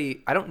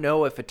anybody, I don't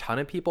know if a ton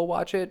of people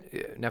watch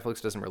it.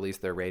 Netflix doesn't release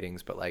their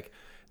ratings, but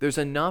there's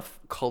enough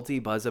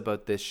culty buzz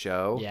about this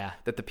show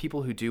that the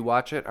people who do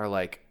watch it are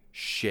like,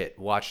 shit,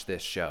 watch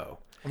this show.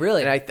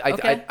 Really? And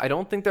I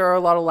don't think there are a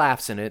lot of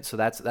laughs in it, so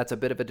that's a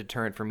bit of a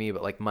deterrent for me.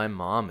 But my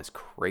mom is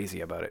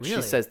crazy about it. Really?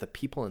 She says the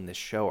people in this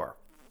show are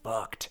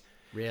fucked.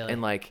 Really?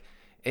 And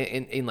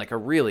in a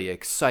really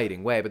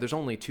exciting way. But there's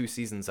only 2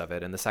 seasons of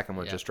it, and the second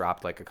one just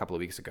dropped a couple of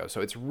weeks ago. So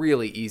it's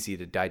really easy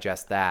to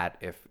digest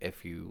that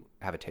if you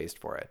have a taste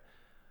for it.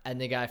 And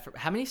the guy from,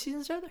 how many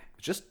seasons are there?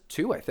 Just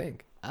 2, I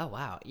think. Oh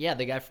wow, yeah,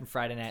 the guy from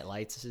Friday Night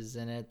Lights is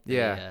in it.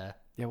 Yeah.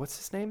 What's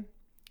his name?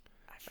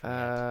 I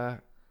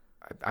forget.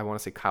 I want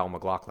to say Kyle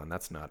MacLachlan.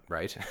 That's not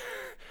right.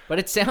 But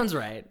it sounds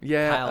right.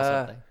 Yeah. Kyle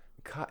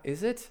something.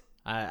 Is it?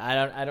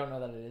 I don't know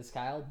that it is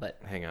Kyle,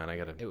 but hang on,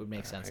 it would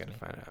make sense I gotta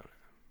to me. find out.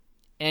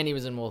 And he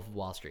was in Wolf of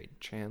Wall Street.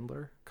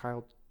 Chandler?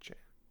 Kyle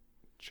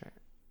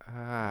No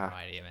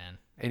idea, man.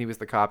 And he was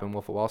the cop in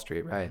Wolf of Wall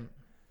Street, right? Mm-hmm.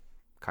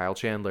 Kyle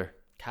Chandler.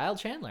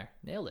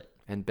 Nailed it.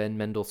 And Ben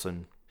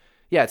Mendelsohn.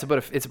 Yeah, it's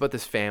about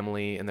this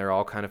family, and they're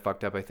all kind of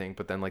fucked up, I think.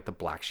 But then the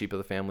black sheep of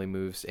the family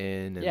moves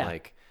in,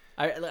 and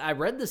I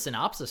read the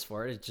synopsis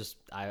for it. It's just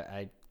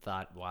I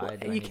thought, why?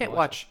 Well, you can't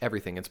watch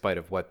everything in spite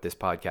of what this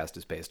podcast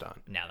is based on.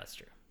 No, that's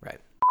true. Right.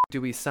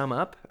 Do we sum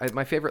up?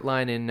 My favorite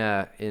line in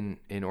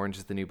Orange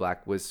is the New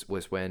Black was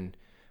when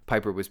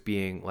Piper was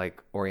being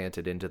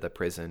oriented into the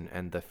prison,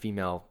 and the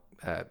female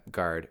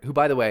guard, who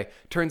by the way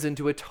turns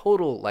into a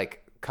total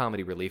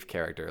comedy relief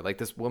character,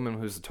 this woman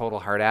who's a total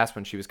hard ass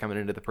when she was coming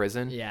into the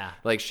prison. Yeah.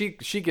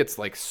 She gets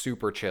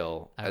super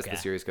chill as the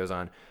series goes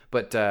on,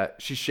 but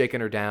she's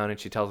shaking her down, and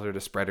she tells her to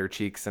spread her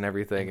cheeks and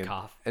everything, and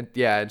cough.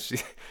 And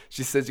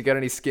she says, you got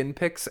any skin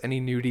pics,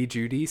 any nudie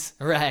Judies?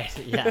 Right.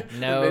 Yeah.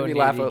 No. It made me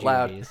laugh out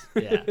loud.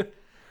 Yeah.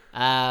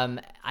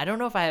 I don't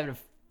know if I have a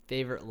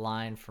favorite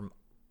line from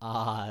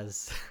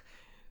Oz.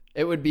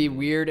 It would be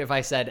weird if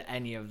I said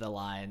any of the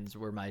lines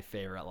were my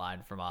favorite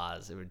line from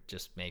Oz. It would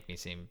just make me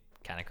seem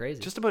kind of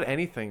crazy. Just about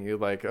anything you're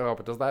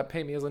but does that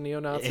paint me as a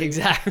neo-Nazi?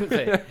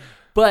 Exactly.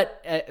 But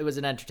it was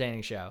an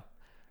entertaining show.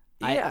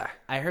 Yeah.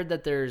 I heard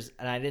that there's,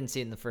 and I didn't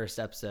see it in the first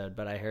episode,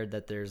 but I heard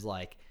that there's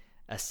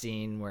a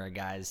scene where a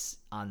guy's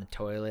on the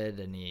toilet,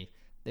 and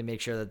they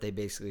make sure that they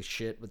basically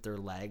shit with their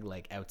leg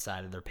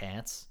outside of their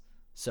pants.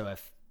 So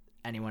if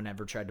anyone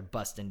ever tried to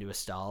bust into a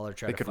stall or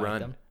try to fight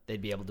them,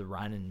 they'd be able to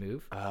run and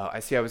move. Oh, I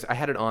see. I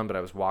had it on, but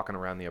I was walking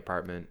around the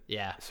apartment.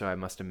 Yeah. So I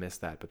must have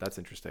missed that, but that's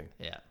interesting.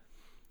 Yeah.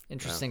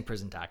 Interesting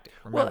prison tactic.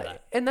 Remember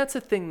that. And that's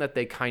a thing that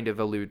they kind of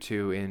allude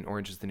to in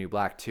Orange is the New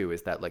Black too,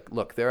 is that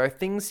look, there are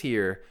things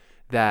here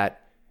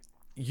that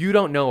you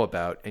don't know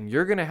about, and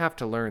you're going to have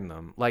to learn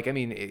them.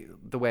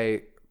 The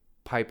way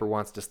Piper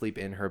wants to sleep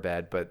in her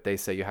bed, but they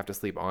say you have to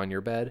sleep on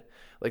your bed.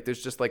 Like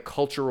there's just like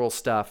cultural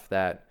stuff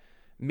that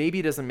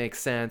maybe doesn't make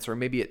sense, or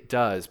maybe it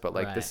does, but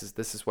like this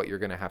is what you're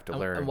gonna have to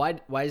learn. And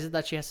why is it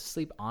that she has to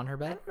sleep on her I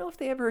bed? don't know if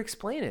they ever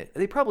explain it.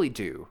 They probably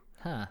do.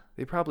 Huh.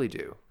 They probably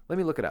do. Let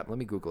me look it up. Let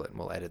me Google it, and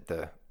we'll edit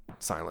the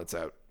silence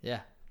out.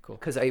 Yeah. Cool.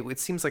 Because it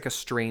seems like a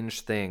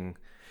strange thing.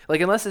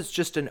 Like unless it's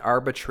just an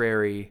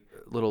arbitrary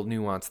little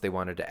nuance they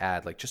wanted to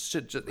add. Like just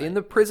in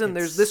the prison,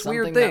 there's this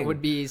weird thing that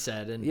would be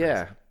said in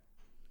prison.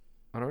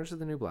 On Orange is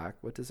the New Black,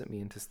 what does it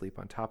mean to sleep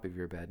on top of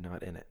your bed,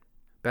 not in it?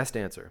 Best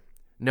answer.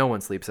 No one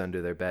sleeps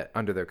under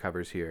their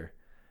covers here.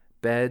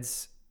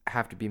 Beds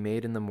have to be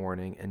made in the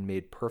morning and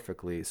made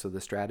perfectly, so the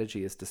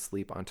strategy is to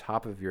sleep on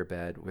top of your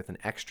bed with an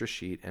extra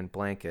sheet and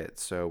blanket,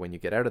 so when you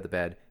get out of the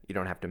bed, you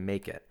don't have to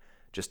make it.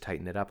 Just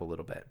tighten it up a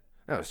little bit.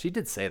 Oh, she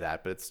did say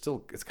that, but it's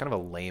kind of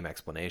a lame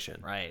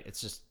explanation. Right.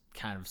 It's just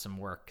kind of some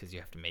work because you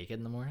have to make it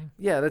in the morning.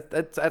 Yeah,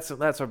 that's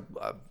a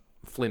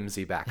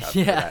flimsy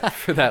backup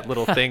for that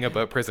little thing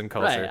about prison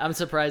culture. Right. I'm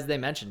surprised they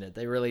mentioned it.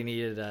 They really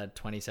needed a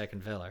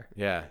 20-second filler.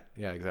 Yeah,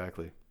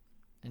 exactly.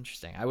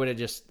 Interesting. I would have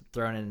just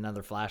thrown in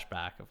another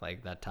flashback of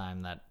like that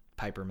time that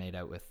Piper made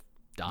out with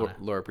Donna.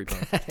 Laura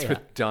Prepon.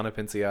 With Donna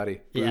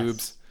Pinciotti.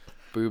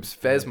 Boobs.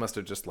 Fez must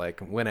have just like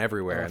went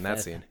everywhere in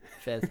that scene.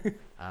 Fez.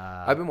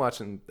 I've been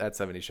watching that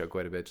 70s show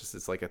quite a bit. Just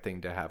it's like a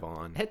thing to have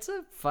on. It's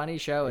a funny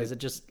show. Is it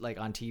just like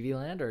on TV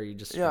Land, or are you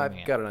just streaming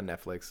I've got it on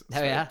Netflix.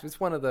 Oh yeah, it's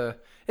one of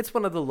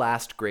the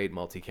last great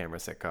multi-camera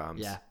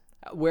sitcoms. Yeah.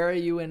 Where are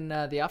you in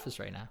The Office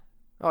right now?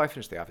 Oh, I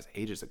finished The Office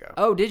ages ago.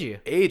 Oh, did you?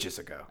 Ages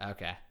ago.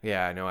 Okay.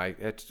 Yeah, I know.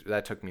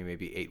 That took me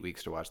maybe 8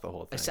 weeks to watch the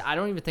whole thing. I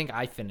don't even think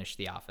I finished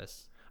The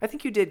Office. I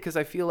think you did because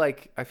I feel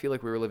like we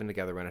were living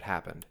together when it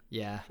happened.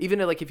 Yeah. Even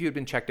like if you had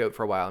been checked out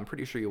for a while, I'm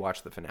pretty sure you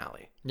watched the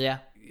finale. Yeah.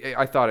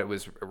 I thought it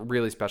was a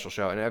really special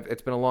show, and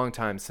it's been a long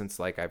time since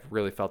like I've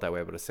really felt that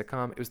way about a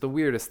sitcom. It was the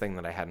weirdest thing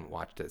that I hadn't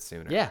watched it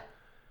sooner. Yeah.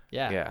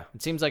 Yeah.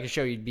 It seems like a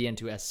show you'd be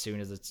into as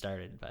soon as it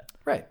started, but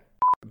right.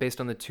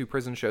 Based on the 2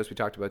 prison shows we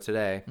talked about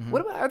today,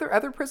 what about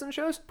other prison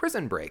shows?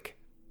 Prison Break.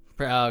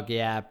 Oh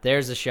yeah,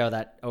 there's a show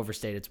that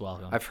overstayed its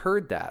welcome. I've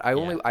heard that. I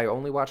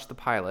only watched the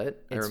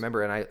pilot. I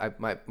remember, and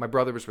my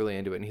brother was really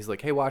into it, and he's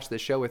like, "Hey, watch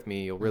this show with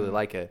me. You'll really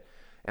like it."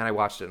 And I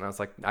watched it, and I was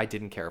like, I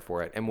didn't care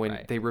for it. And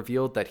when they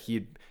revealed that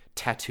he'd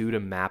tattooed a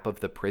map of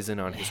the prison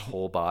on his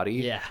whole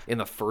body in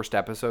the first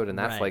episode, and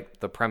that's like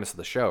the premise of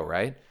the show,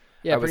 right?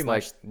 Yeah, I was pretty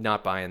like, much.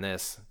 not buying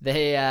this.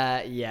 They,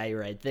 you're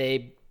right.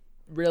 They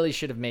really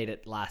should have made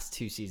it last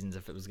 2 seasons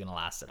if it was going to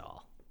last at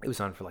all. It was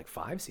on for like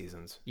 5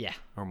 seasons. Yeah.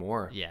 Or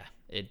more. Yeah.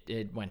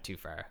 It went too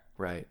far.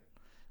 Right.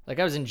 Like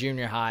I was in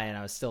junior high and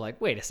I was still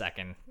like, wait a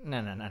second.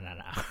 No.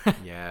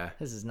 Yeah.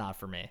 This is not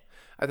for me.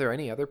 Are there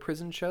any other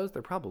prison shows?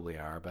 There probably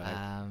are, but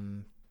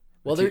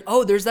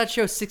there's that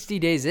show 60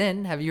 Days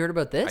In. Have you heard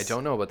about this? I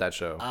don't know about that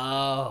show.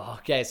 Oh,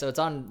 okay. So it's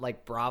on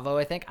like Bravo,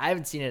 I think. I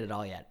haven't seen it at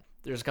all yet.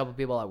 There's a couple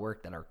people at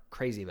work that are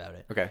crazy about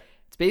it. Okay.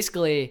 It's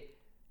basically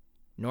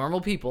normal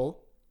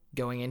people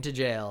going into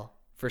jail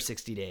for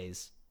 60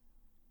 days,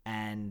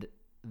 and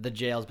the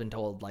jail's been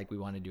told like we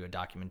want to do a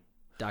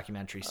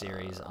documentary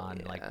series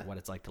on like what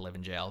it's like to live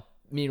in jail.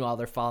 Meanwhile,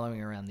 they're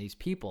following around these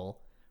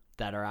people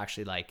that are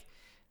actually like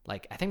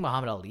I think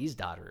Muhammad Ali's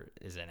daughter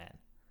is in it.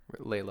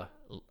 Layla.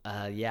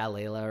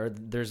 Layla. Or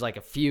there's like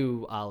a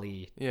few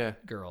Ali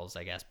girls,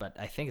 I guess, but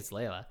I think it's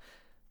Layla.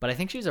 But I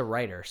think she's a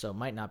writer, so it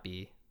might not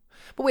be.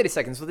 But wait a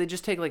second. So they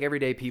just take like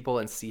everyday people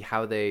and see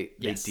how they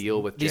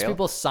deal with jail? These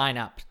people sign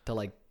up to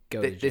like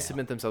go to jail. They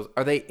submit themselves.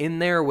 Are they in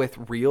there with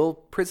real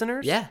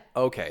prisoners? Yeah.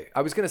 Okay.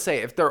 I was going to say,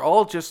 if they're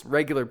all just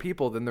regular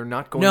people, then they're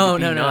not going to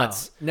be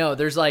nuts. No,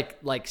 there's like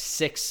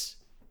 6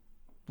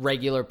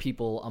 regular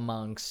people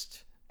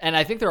amongst, and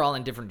I think they're all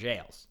in different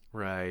jails.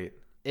 Right.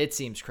 It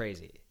seems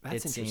crazy.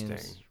 That's interesting.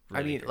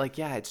 Really I mean, crazy. like,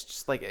 yeah, it's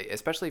just like,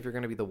 especially if you're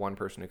going to be the one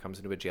person who comes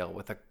into a jail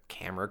with a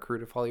camera crew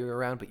to follow you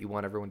around, but you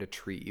want everyone to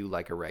treat you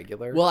like a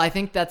regular. Well, I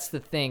think that's the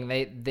thing.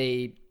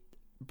 They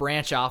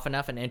branch off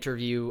enough and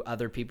interview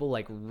other people,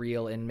 like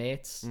real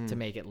inmates, to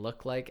make it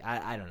look like,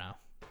 I don't know.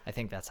 I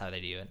think that's how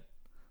they do it.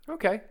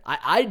 Okay.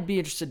 I'd be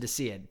interested to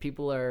see it.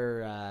 People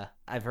are,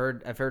 I've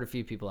heard a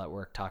few people at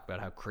work talk about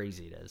how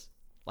crazy it is.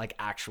 Like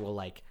actual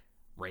like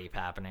rape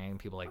happening,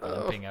 people like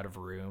limping out of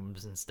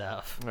rooms and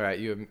stuff. All right,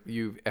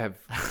 you have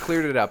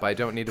cleared it up. I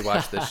don't need to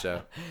watch this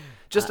show.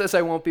 Just as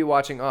I won't be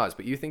watching Oz,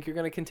 but you think you're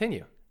going to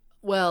continue.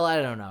 Well,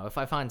 I don't know. If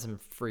I find some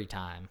free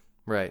time.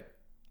 Right.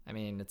 I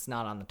mean, it's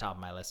not on the top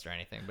of my list or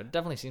anything, but it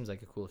definitely seems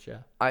like a cool show.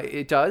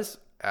 It does.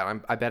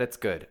 I bet it's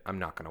good. I'm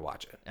not going to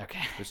watch it.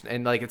 Okay.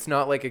 And like, it's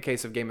not like a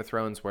case of Game of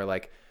Thrones where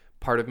like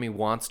part of me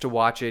wants to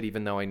watch it,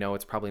 even though I know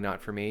it's probably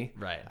not for me.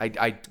 Right.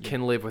 I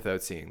can live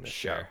without seeing this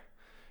show.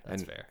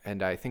 That's fair.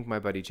 And I think my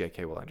buddy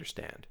JK will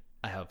understand.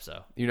 I hope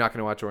so. You're not going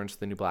to watch Orange is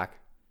the New Black?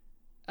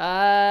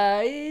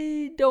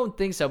 I don't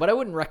think so, but I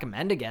wouldn't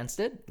recommend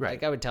against it. Right.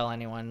 Like I would tell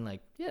anyone,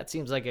 like, yeah, it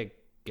seems like a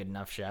good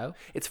enough show.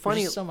 It's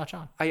funny. There's so much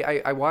on.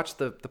 I watched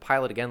the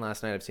pilot again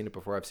last night. I've seen it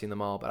before. I've seen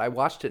them all, but I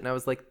watched it and I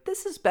was like,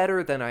 this is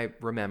better than I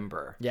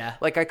remember. Yeah.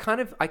 Like I kind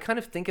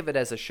of think of it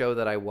as a show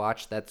that I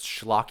watch that's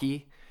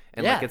schlocky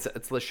And like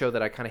it's the show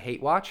that I kind of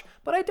hate watch,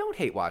 but I don't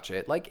hate watch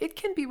it. Like it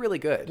can be really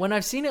good. When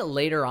I've seen it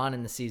later on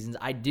in the seasons,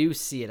 I do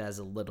see it as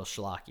a little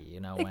schlocky, you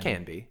know. It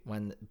can be.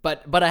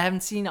 But I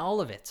haven't seen all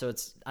of it, so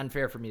it's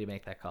unfair for me to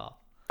make that call.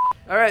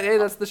 All right, hey,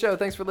 that's the show.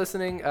 Thanks for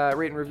listening.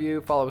 Rate and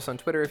review. Follow us on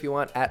Twitter if you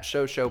want,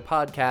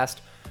 @ShowShowPodcast.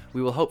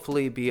 We will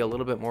hopefully be a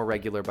little bit more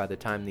regular by the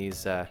time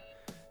these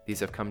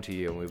have come to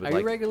you. And we would Are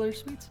you regular,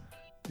 Sweets?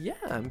 Yeah,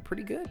 I'm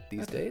pretty good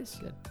these days.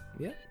 Good.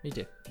 Yeah, Me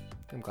too.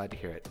 I'm glad to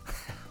hear it.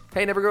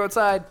 Hey, never go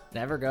outside.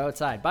 Never go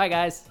outside. Bye,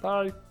 guys.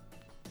 Bye.